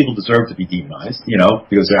some of these people deserve to be demonized,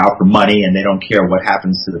 because they're out for money and they don't care what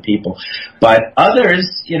happens to the people. But others,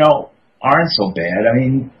 aren't so bad.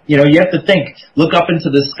 You have to think, look up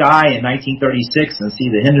into the sky in 1936 and see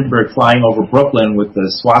the Hindenburg flying over Brooklyn with the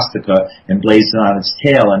swastika emblazoned on its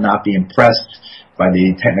tail and not be impressed by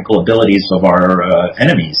the technical abilities of our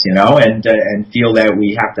enemies, and feel that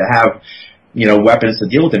we have to have weapons to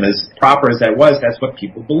deal with them. As proper as that was, that's what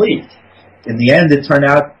people believed. In the end, it turned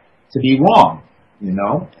out to be wrong,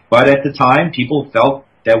 But at the time, people felt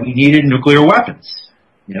that we needed nuclear weapons,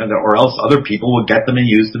 or else other people would get them and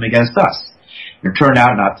use them against us. It turned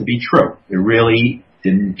out not to be true. It really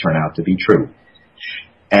didn't turn out to be true.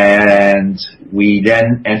 And we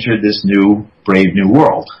then entered this brave new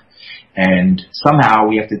world. And somehow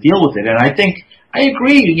we have to deal with it. And I think I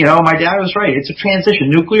agree, my dad was right. It's a transition.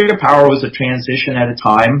 Nuclear power was a transition at a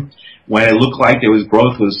time when it looked like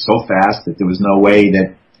growth was so fast that there was no way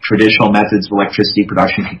that traditional methods of electricity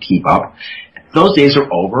production could keep up. Those days are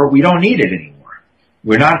over. We don't need it anymore.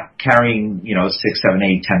 We're not carrying, 6, 7,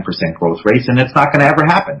 8, 10% growth rates, and it's not going to ever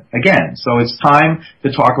happen again. So it's time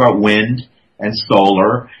to talk about wind and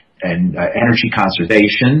solar and energy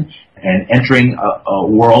conservation and entering a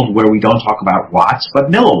world where we don't talk about watts but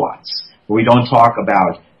milliwatts. We don't talk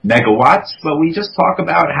about megawatts, but we just talk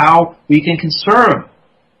about how we can conserve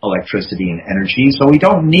electricity and energy, so we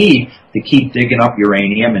don't need to keep digging up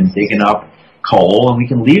uranium and digging up coal, and we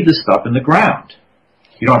can leave this stuff in the ground.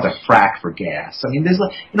 You don't have to frack for gas.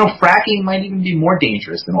 Fracking might even be more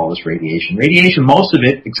dangerous than all this radiation. Radiation, most of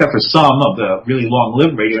it, except for some of the really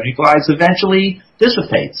long-lived radionuclides, eventually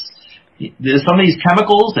dissipates. Some of these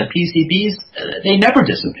chemicals, the PCBs, they never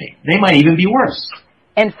dissipate. They might even be worse.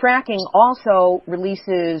 And fracking also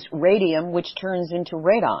releases radium, which turns into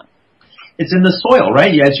radon. It's in the soil,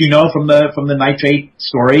 right? As you know from the nitrate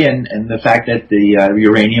story and the fact that the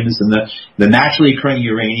uranium is in the naturally occurring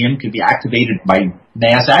uranium can be activated by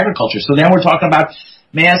mass agriculture. So then we're talking about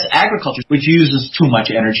mass agriculture, which uses too much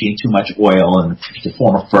energy and too much oil and the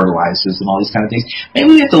form of fertilizers and all these kind of things. Maybe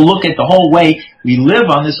we have to look at the whole way we live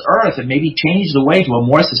on this earth and maybe change the way to a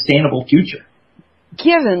more sustainable future.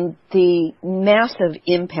 Given the massive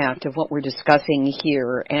impact of what we're discussing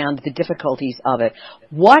here and the difficulties of it,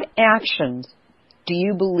 what actions do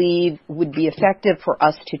you believe would be effective for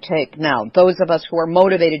us to take now? Those of us who are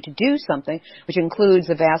motivated to do something, which includes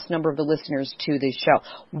a vast number of the listeners to this show.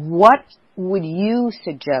 What would you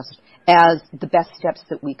suggest as the best steps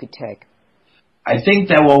that we could take? I think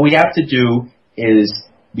that what we have to do is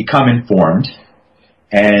become informed.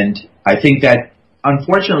 And I think that,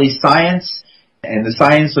 unfortunately, science And the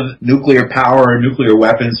science of nuclear power, nuclear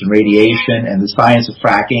weapons and radiation, and the science of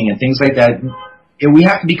fracking and things like that, we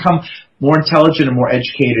have to become more intelligent and more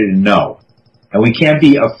educated and know. And we can't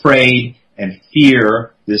be afraid and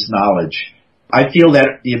fear this knowledge. I feel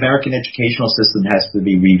that the American educational system has to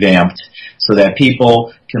be revamped so that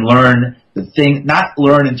people can learn not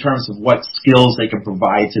learn in terms of what skills they can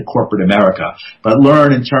provide to corporate America, but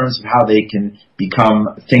learn in terms of how they can become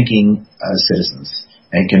thinking citizens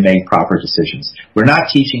and can make proper decisions. We're not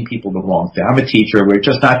teaching people the wrong thing. I'm a teacher. We're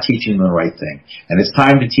just not teaching them the right thing. And it's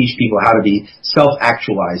time to teach people how to be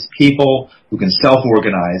self-actualized people who can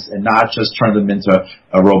self-organize and not just turn them into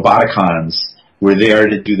roboticons. We're there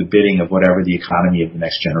to do the bidding of whatever the economy of the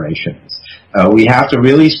next generation is. We have to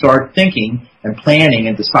really start thinking and planning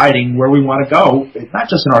and deciding where we want to go, not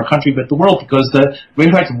just in our country, but the world, because the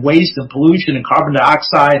radioactive waste and pollution and carbon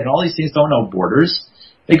dioxide and all these things don't know borders.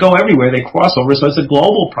 They go everywhere. They cross over. So it's a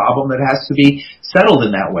global problem that has to be settled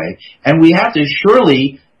in that way. And we have to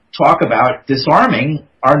surely talk about disarming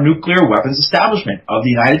our nuclear weapons establishment of the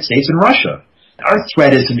United States and Russia. Our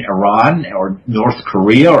threat isn't Iran or North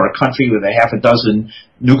Korea or a country with a half a dozen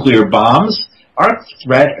nuclear bombs. Our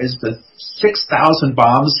threat is the 6,000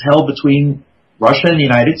 bombs held between Russia and the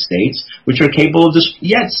United States, which are capable of,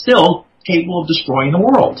 yet still capable of destroying the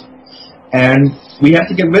world. And we have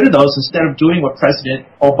to get rid of those instead of doing what President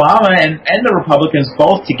Obama and the Republicans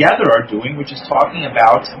both together are doing, which is talking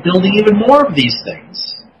about building even more of these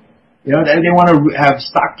things. You know, they want to have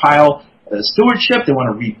stockpile stewardship. They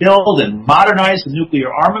want to rebuild and modernize the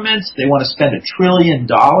nuclear armaments. They want to spend $1 trillion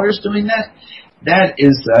doing that. That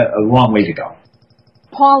is a long way to go.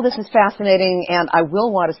 Paul, this is fascinating, and I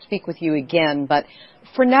will want to speak with you again. But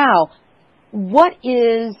for now, what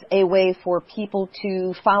is a way for people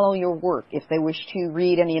to follow your work if they wish to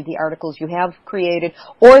read any of the articles you have created,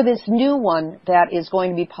 or this new one that is going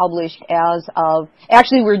to be published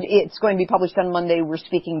it's going to be published on Monday. We're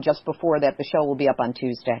speaking just before that. The show will be up on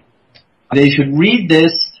Tuesday. They should read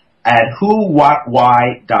this at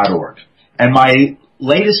whowhatwhy.org. And my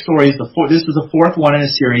latest stories, this is the fourth one in a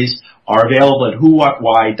series, are available at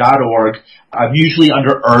whowhatwhy.org. I'm usually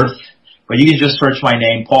under Earth, but you can just search my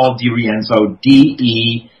name, Paul DiRienzo,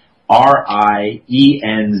 DeRienzo.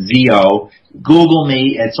 Google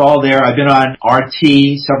me. It's all there. I've been on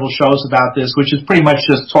RT, several shows about this, which is pretty much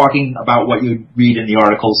just talking about what you read in the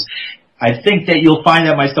articles. I think that you'll find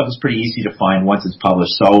that my stuff is pretty easy to find once it's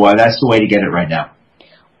published, so that's the way to get it right now.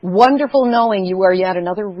 Wonderful knowing you are yet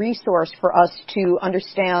another resource for us to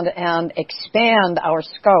understand and expand our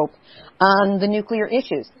scope on the nuclear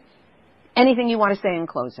issues. Anything you want to say in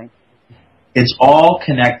closing? It's all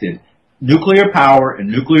connected. Nuclear power and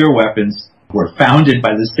nuclear weapons were founded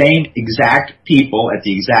by the same exact people at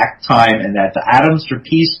the exact time, and that the Atoms for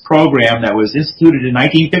Peace program that was instituted in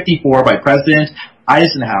 1954 by President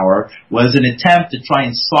Eisenhower was an attempt to try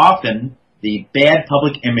and soften the bad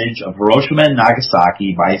public image of Hiroshima and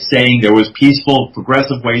Nagasaki by saying there was peaceful,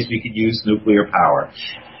 progressive ways we could use nuclear power.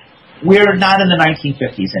 We're not in the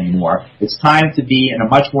 1950s anymore. It's time to be in a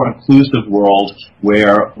much more inclusive world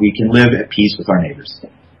where we can live at peace with our neighbors.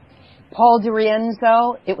 Paul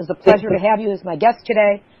DiRienzo, it was a pleasure to have you as my guest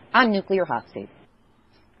today on Nuclear Hot Seat.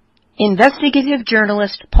 Investigative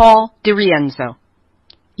journalist Paul DiRienzo.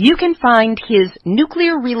 You can find his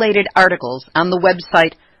nuclear-related articles on the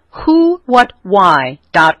website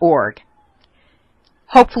whowhatwhy.org.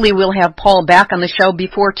 Hopefully we'll have Paul back on the show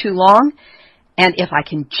before too long, and if I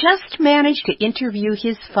can just manage to interview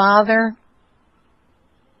his father.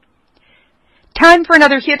 Time for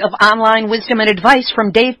another hit of online wisdom and advice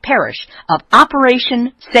from Dave Parrish of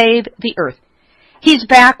Operation Save the Earth. He's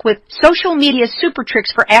back with social media super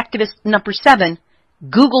tricks for activist number 7,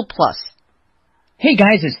 Google+. Hey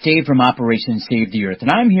guys, it's Dave from Operation Save the Earth,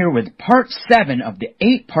 and I'm here with part 7 of the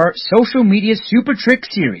 8-part social media super trick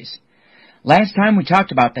series. Last time we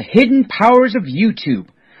talked about the hidden powers of YouTube.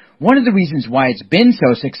 One of the reasons why it's been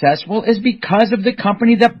so successful is because of the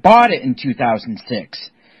company that bought it in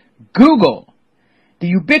 2006, Google. The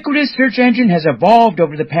ubiquitous search engine has evolved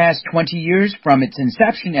over the past 20 years from its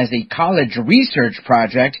inception as a college research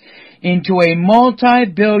project into a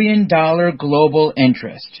multi-billion-dollar global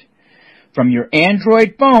interest. From your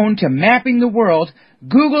Android phone to mapping the world,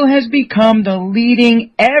 Google has become the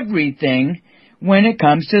leading everything when it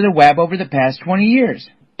comes to the web over the past 20 years.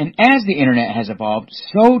 And as the internet has evolved,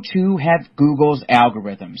 so too have Google's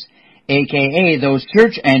algorithms, aka those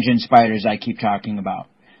search engine spiders I keep talking about.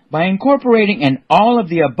 By incorporating an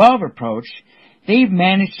all-of-the-above approach, they've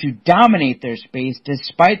managed to dominate their space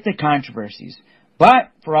despite the controversies.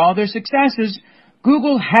 But for all their successes,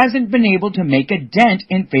 Google hasn't been able to make a dent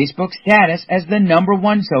in Facebook's status as the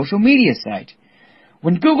 #1 social media site.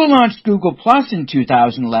 When Google launched Google Plus in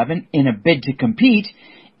 2011 in a bid to compete,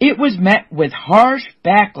 it was met with harsh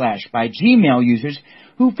backlash by Gmail users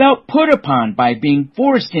who felt put upon by being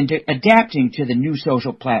forced into adapting to the new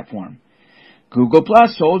social platform. Google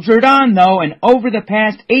Plus soldiered on, though, and over the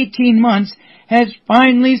past 18 months has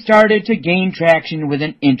finally started to gain traction with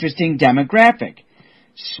an interesting demographic: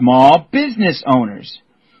 small business owners.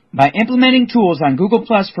 By implementing tools on Google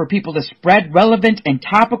Plus for people to spread relevant and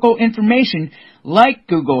topical information like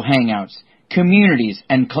Google Hangouts, communities,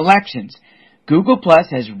 and collections, Google Plus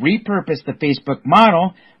has repurposed the Facebook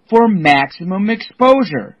model for maximum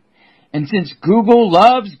exposure. And since Google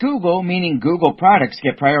loves Google, meaning Google products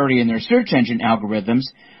get priority in their search engine algorithms,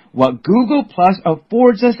 what Google Plus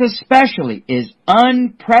affords us especially is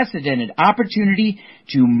unprecedented opportunity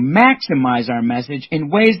to maximize our message in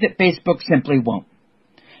ways that Facebook simply won't.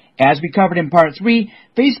 As we covered in Part 3,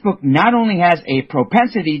 Facebook not only has a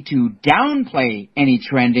propensity to downplay any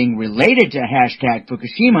trending related to hashtag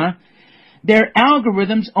Fukushima, their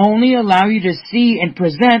algorithms only allow you to see and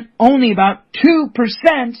present only about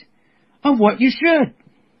 2% of what you should.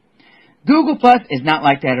 Google Plus is not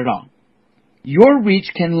like that at all. Your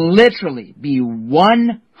reach can literally be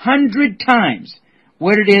 100 times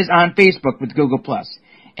what it is on Facebook with Google Plus.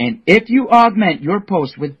 And if you augment your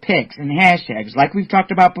posts with pics and hashtags like we've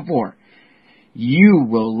talked about before, you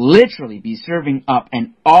will literally be serving up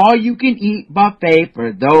an all-you-can-eat buffet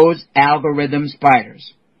for those algorithm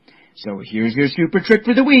spiders. So here's your super trick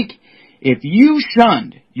for the week. If you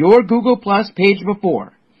shunned your Google Plus page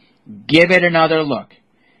before, give it another look.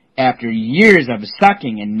 After years of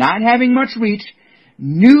sucking and not having much reach,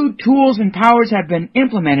 new tools and powers have been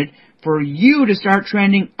implemented for you to start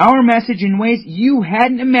trending our message in ways you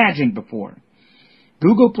hadn't imagined before.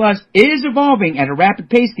 Google Plus is evolving at a rapid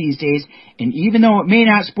pace these days, and even though it may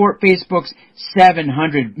not sport Facebook's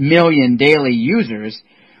 700 million daily users,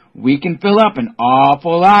 we can fill up an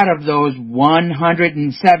awful lot of those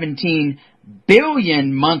 117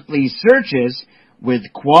 billion monthly searches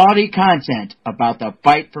with quality content about the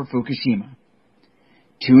fight for Fukushima.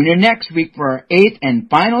 Tune in next week for our 8th and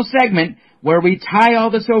final segment where we tie all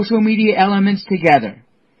the social media elements together.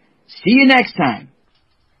 See you next time.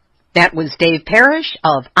 That was Dave Parrish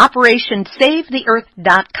of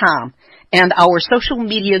OperationSaveTheEarth.com and our social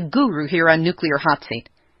media guru here on Nuclear Hot Seat.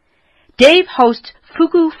 Dave hosts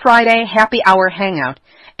Fuku Friday Happy Hour Hangout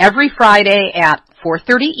every Friday at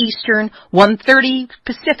 4:30 Eastern, 1:30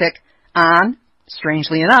 Pacific on,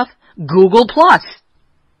 strangely enough, Google+.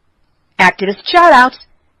 Activist shout-outs,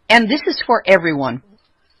 and this is for everyone.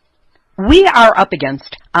 We are up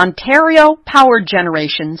against Ontario Power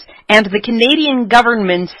Generations and the Canadian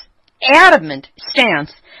government's adamant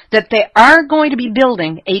stance that they are going to be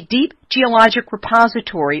building a deep geologic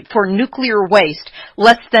repository for nuclear waste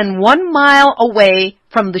less than 1 mile away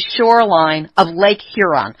from the shoreline of Lake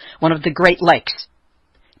Huron, one of the Great Lakes.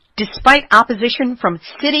 Despite opposition from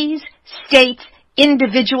cities, states,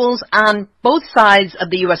 individuals on both sides of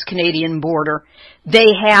the U.S.-Canadian border,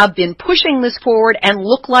 they have been pushing this forward and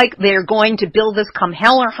look like they're going to build this come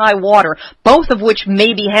hell or high water, both of which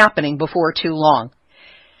may be happening before too long.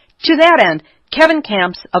 To that end, Kevin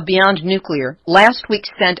Camps of Beyond Nuclear last week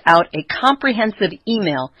sent out a comprehensive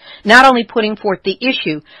email, not only putting forth the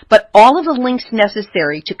issue, but all of the links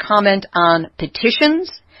necessary to comment on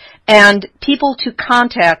petitions and people to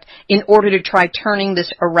contact in order to try turning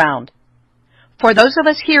this around. For those of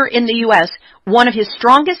us here in the U.S., one of his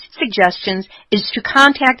strongest suggestions is to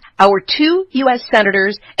contact our 2 U.S.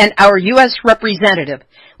 senators and our U.S. representative,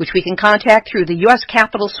 which we can contact through the U.S.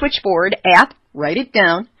 Capitol switchboard at, write it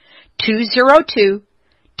down,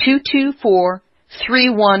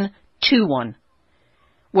 202-224-3121.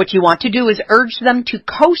 What you want to do is urge them to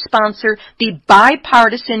co-sponsor the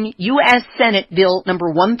bipartisan U.S. Senate Bill number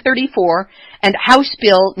 134 and House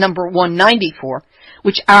Bill number 194,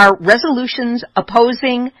 which are resolutions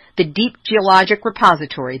opposing the Deep Geologic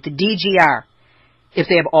Repository, the DGR. If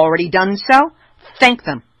they have already done so, thank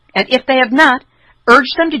them. And if they have not,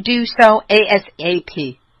 urge them to do so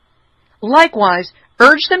ASAP. Likewise,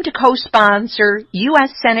 urge them to co-sponsor U.S.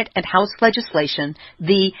 Senate and House legislation,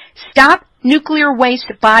 the Stop Nuclear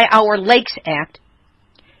Waste by Our Lakes Act,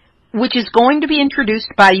 which is going to be introduced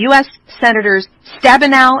by U.S. Senators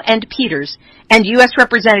Stabenow and Peters and U.S.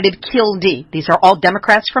 Representative Kildee. These are all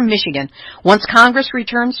Democrats from Michigan, once Congress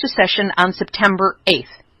returns to session on September 8th.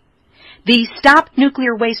 The Stop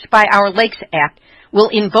Nuclear Waste by Our Lakes Act will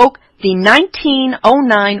invoke the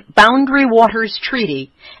 1909 Boundary Waters Treaty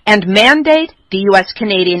and mandate the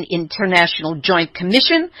U.S.-Canadian International Joint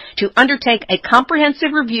Commission to undertake a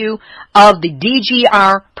comprehensive review of the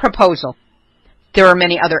DGR proposal. There are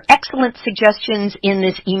many other excellent suggestions in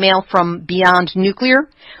this email from Beyond Nuclear,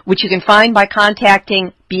 which you can find by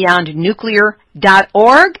contacting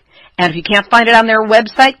beyondnuclear.org. And if you can't find it on their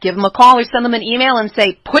website, give them a call or send them an email and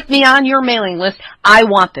say, put me on your mailing list. I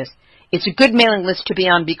want this. It's a good mailing list to be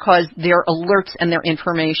on because their alerts and their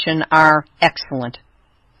information are excellent.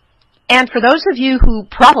 And for those of you who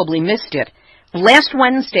probably missed it, last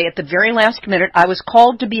Wednesday at the very last minute, I was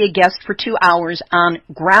called to be a guest for 2 hours on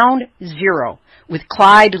Ground Zero with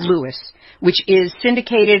Clyde Lewis, which is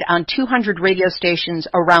syndicated on 200 radio stations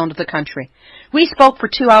around the country. We spoke for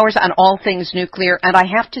 2 hours on all things nuclear, and I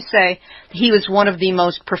have to say he was one of the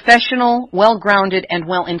most professional, well-grounded, and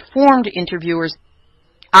well-informed interviewers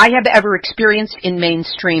I have ever experienced in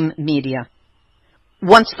mainstream media.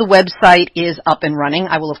 Once the website is up and running,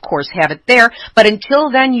 I will of course have it there, but until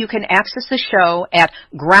then you can access the show at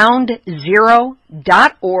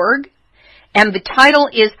groundzero.org, and the title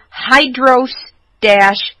is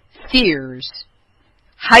Hydros-Fears.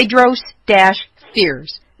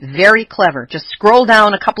 Hydros-Fears. Very clever. Just scroll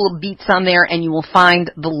down a couple of beats on there and you will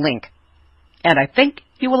find the link. And I think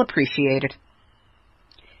you will appreciate it.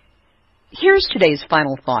 Here's today's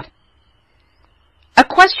final thought. A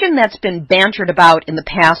question that's been bantered about in the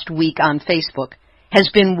past week on Facebook has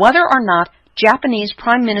been whether or not Japanese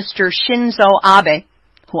Prime Minister Shinzo Abe,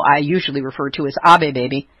 who I usually refer to as Abe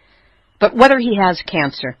Baby, but whether he has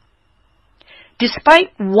cancer.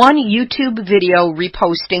 Despite one YouTube video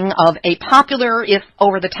reposting of a popular, if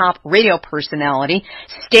over-the-top radio personality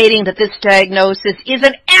stating that this diagnosis is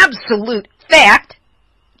an absolute fact,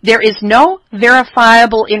 there is no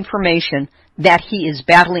verifiable information that he is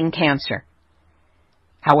battling cancer.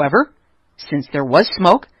 However, since there was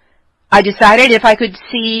smoke, I decided if I could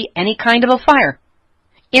see any kind of a fire.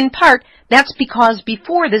 In part, that's because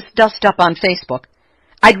before this dust-up on Facebook,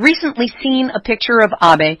 I'd recently seen a picture of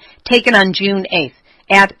Abe taken on June 8th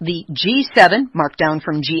at the G7, marked down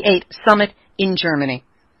from G8, summit in Germany.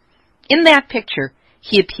 In that picture,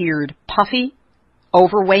 he appeared puffy,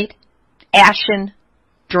 overweight, ashen,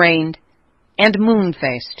 drained, and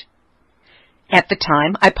moon-faced. At the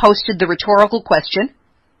time, I posted the rhetorical question,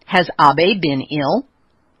 has Abe been ill?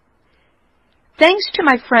 Thanks to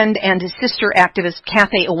my friend and his sister activist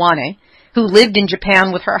Kathy Iwane, who lived in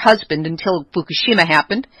Japan with her husband until Fukushima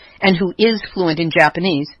happened, and who is fluent in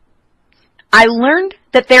Japanese, I learned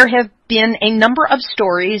that there have been a number of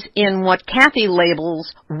stories in what Kathy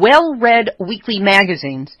labels well-read weekly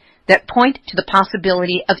magazines that point to the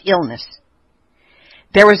possibility of illness.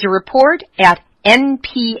 There was a report at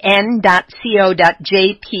npn.co.jp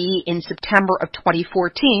in September of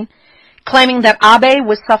 2014 claiming that Abe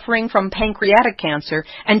was suffering from pancreatic cancer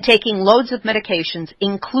and taking loads of medications,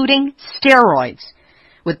 including steroids,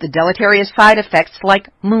 with the deleterious side effects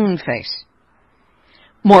like moon face.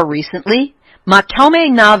 More recently,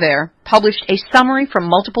 Matome Naver published a summary from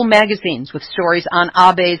multiple magazines with stories on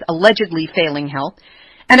Abe's allegedly failing health,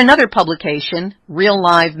 and another publication, Real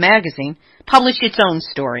Live magazine, published its own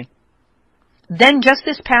story. Then just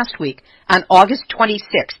this past week, on August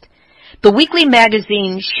 26th, the weekly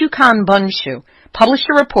magazine Shukan Bunshu published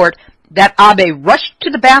a report that Abe rushed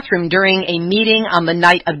to the bathroom during a meeting on the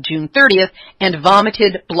night of June 30th and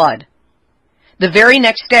vomited blood. The very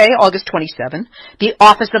next day, August 27, the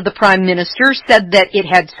Office of the Prime Minister said that it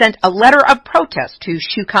had sent a letter of protest to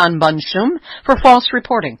Shukan Bunshum for false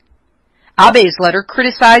reporting. Abe's letter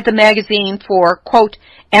criticized the magazine for, quote,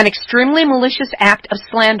 an extremely malicious act of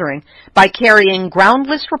slandering by carrying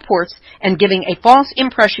groundless reports and giving a false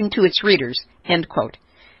impression to its readers, end quote,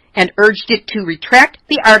 and urged it to retract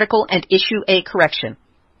the article and issue a correction.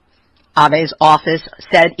 Abe's office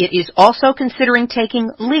said it is also considering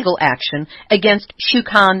taking legal action against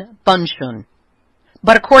Shukan Bunshun.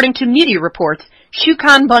 But according to media reports,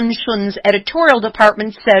 Shukan Bunshun's editorial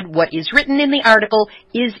department said what is written in the article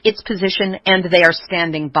is its position and they are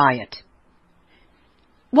standing by it.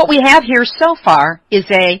 What we have here so far is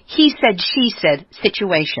a he said, she said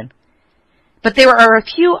situation. But there are a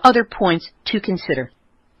few other points to consider.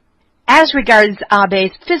 As regards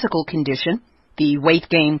Abe's physical condition, the weight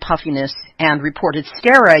gain, puffiness, and reported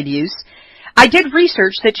steroid use, I did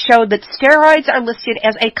research that showed that steroids are listed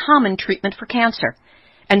as a common treatment for cancer,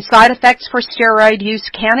 and side effects for steroid use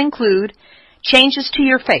can include changes to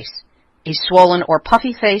your face, a swollen or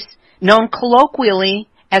puffy face, known colloquially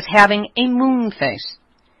as having a moon face,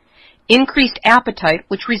 increased appetite,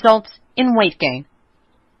 which results in weight gain.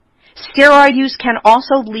 Steroid use can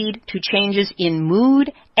also lead to changes in mood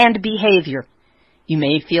and behavior. You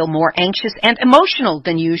may feel more anxious and emotional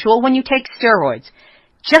than usual when you take steroids.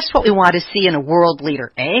 Just what we want to see in a world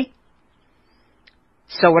leader, eh?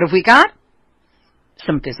 So what have we got?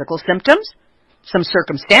 Some physical symptoms, some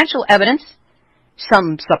circumstantial evidence,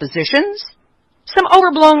 some suppositions, some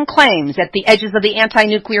overblown claims at the edges of the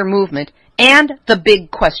anti-nuclear movement, and the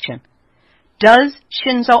big question: does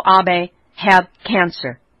Shinzo Abe have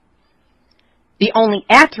cancer? The only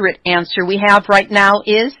accurate answer we have right now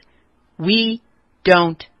is we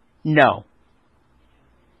don't know.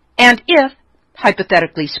 And if,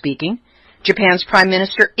 hypothetically speaking, Japan's Prime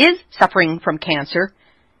Minister is suffering from cancer,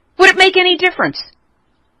 would it make any difference?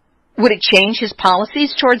 Would it change his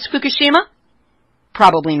policies towards Fukushima?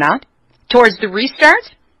 Probably not. Towards the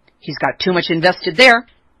restart? He's got too much invested there.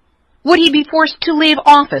 Would he be forced to leave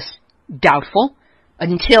office? Doubtful.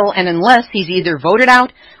 Until and unless he's either voted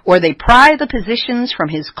out or they pry the positions from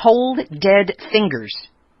his cold, dead fingers.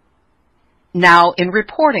 Now, in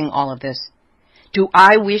reporting all of this, do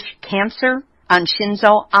I wish cancer on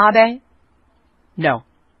Shinzo Abe? No.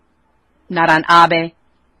 Not on Abe.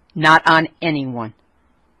 Not on anyone.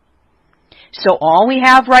 So all we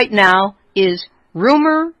have right now is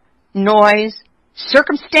rumor, noise,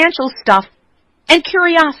 circumstantial stuff, and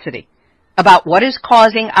curiosity about what is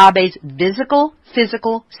causing Abe's physical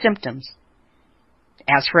symptoms.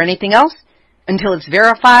 As for anything else, until it's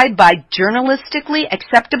verified by journalistically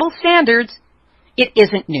acceptable standards, it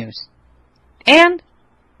isn't news. And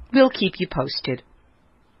we'll keep you posted.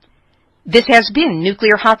 This has been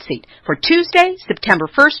Nuclear Hot Seat for Tuesday, September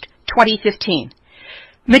 1st, 2015.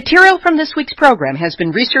 Material from this week's program has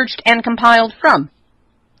been researched and compiled from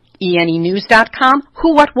ENEnews.com,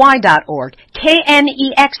 whowhatwhy.org,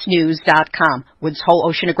 KNEXnews.com, Woods Hole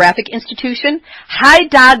Oceanographic Institution,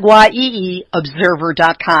 Haidagwaii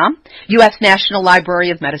Observer.com, U.S. National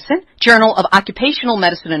Library of Medicine, Journal of Occupational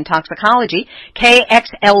Medicine and Toxicology,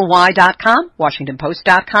 KXLY.com,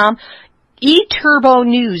 WashingtonPost.com,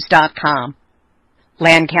 eTurboNews.com,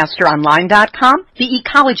 LancasterOnline.com,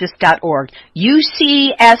 TheEcologist.org,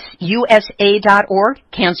 UCSUSA.org,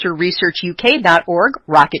 CancerResearchUK.org,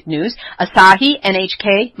 Rocket News, Asahi,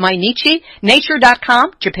 NHK, Mainichi,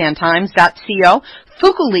 Nature.com, JapanTimes.co,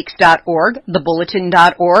 FukuLeaks.org,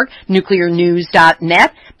 TheBulletin.org,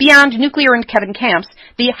 NuclearNews.net, Beyond Nuclear and Kevin Camps,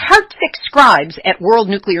 the Heartsick Scribes at World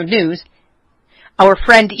Nuclear News, our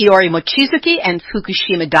friend Iori Mochizuki and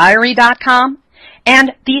FukushimaDiary.com,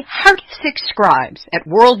 and the Heartsick Scribes at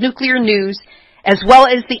World Nuclear News, as well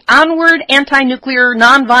as the onward anti-nuclear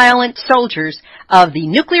nonviolent soldiers of the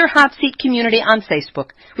Nuclear Hot Seat community on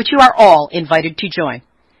Facebook, which you are all invited to join.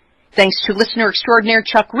 Thanks to listener extraordinaire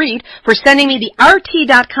Chuck Reed for sending me the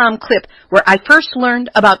RT.com clip where I first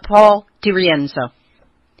learned about Paul DiRienzo.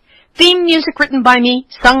 Theme music written by me,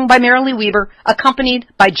 sung by Marilee Weber, accompanied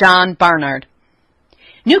by John Barnard.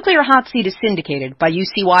 Nuclear Hot Seat is syndicated by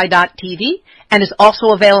UCY.TV and is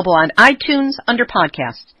also available on iTunes under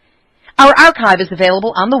podcasts. Our archive is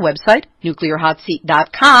available on the website,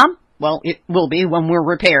 nuclearhotseat.com. Well, it will be when we're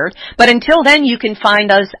repaired. But until then, you can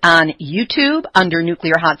find us on YouTube under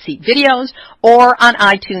Nuclear Hot Seat videos or on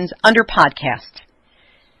iTunes under podcasts.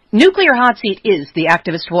 Nuclear Hot Seat is the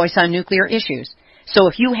activist voice on nuclear issues. So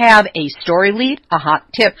if you have a story lead, a hot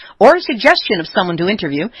tip, or a suggestion of someone to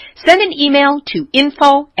interview, send an email to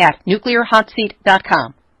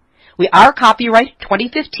info@nuclearhotseat.com. We are copyright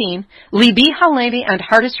 2015, Libby Halevi and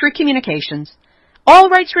Heartistry Communications. All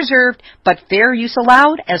rights reserved, but fair use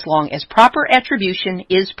allowed as long as proper attribution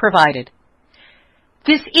is provided.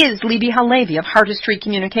 This is Libby Halevi of Heartistry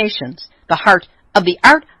Communications, the heart of the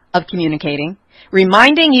art of communicating,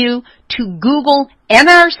 reminding you to Google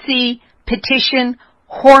NRC petition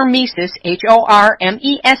Hormesis,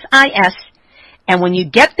 Hormesis, and when you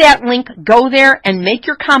get that link, go there and make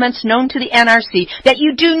your comments known to the NRC that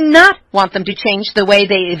you do not want them to change the way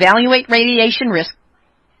they evaluate radiation risk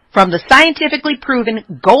from the scientifically proven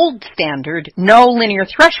gold standard, no linear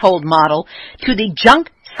threshold model to the junk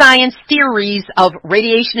science theories of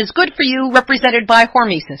radiation is good for you represented by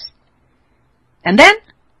Hormesis. And then,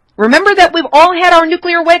 remember that we've all had our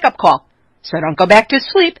nuclear wake-up call, so don't go back to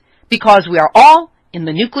sleep, because we are all in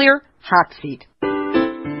the Nuclear Hot Seat.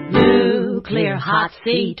 Nuclear Hot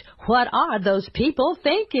Seat, what are those people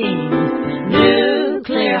thinking?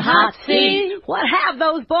 Nuclear Hot Seat, what have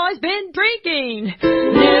those boys been drinking?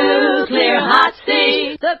 Nuclear Hot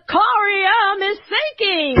Seat, the corium is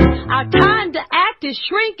sinking. Our time to act is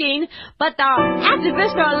shrinking, but our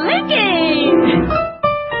activists are linking.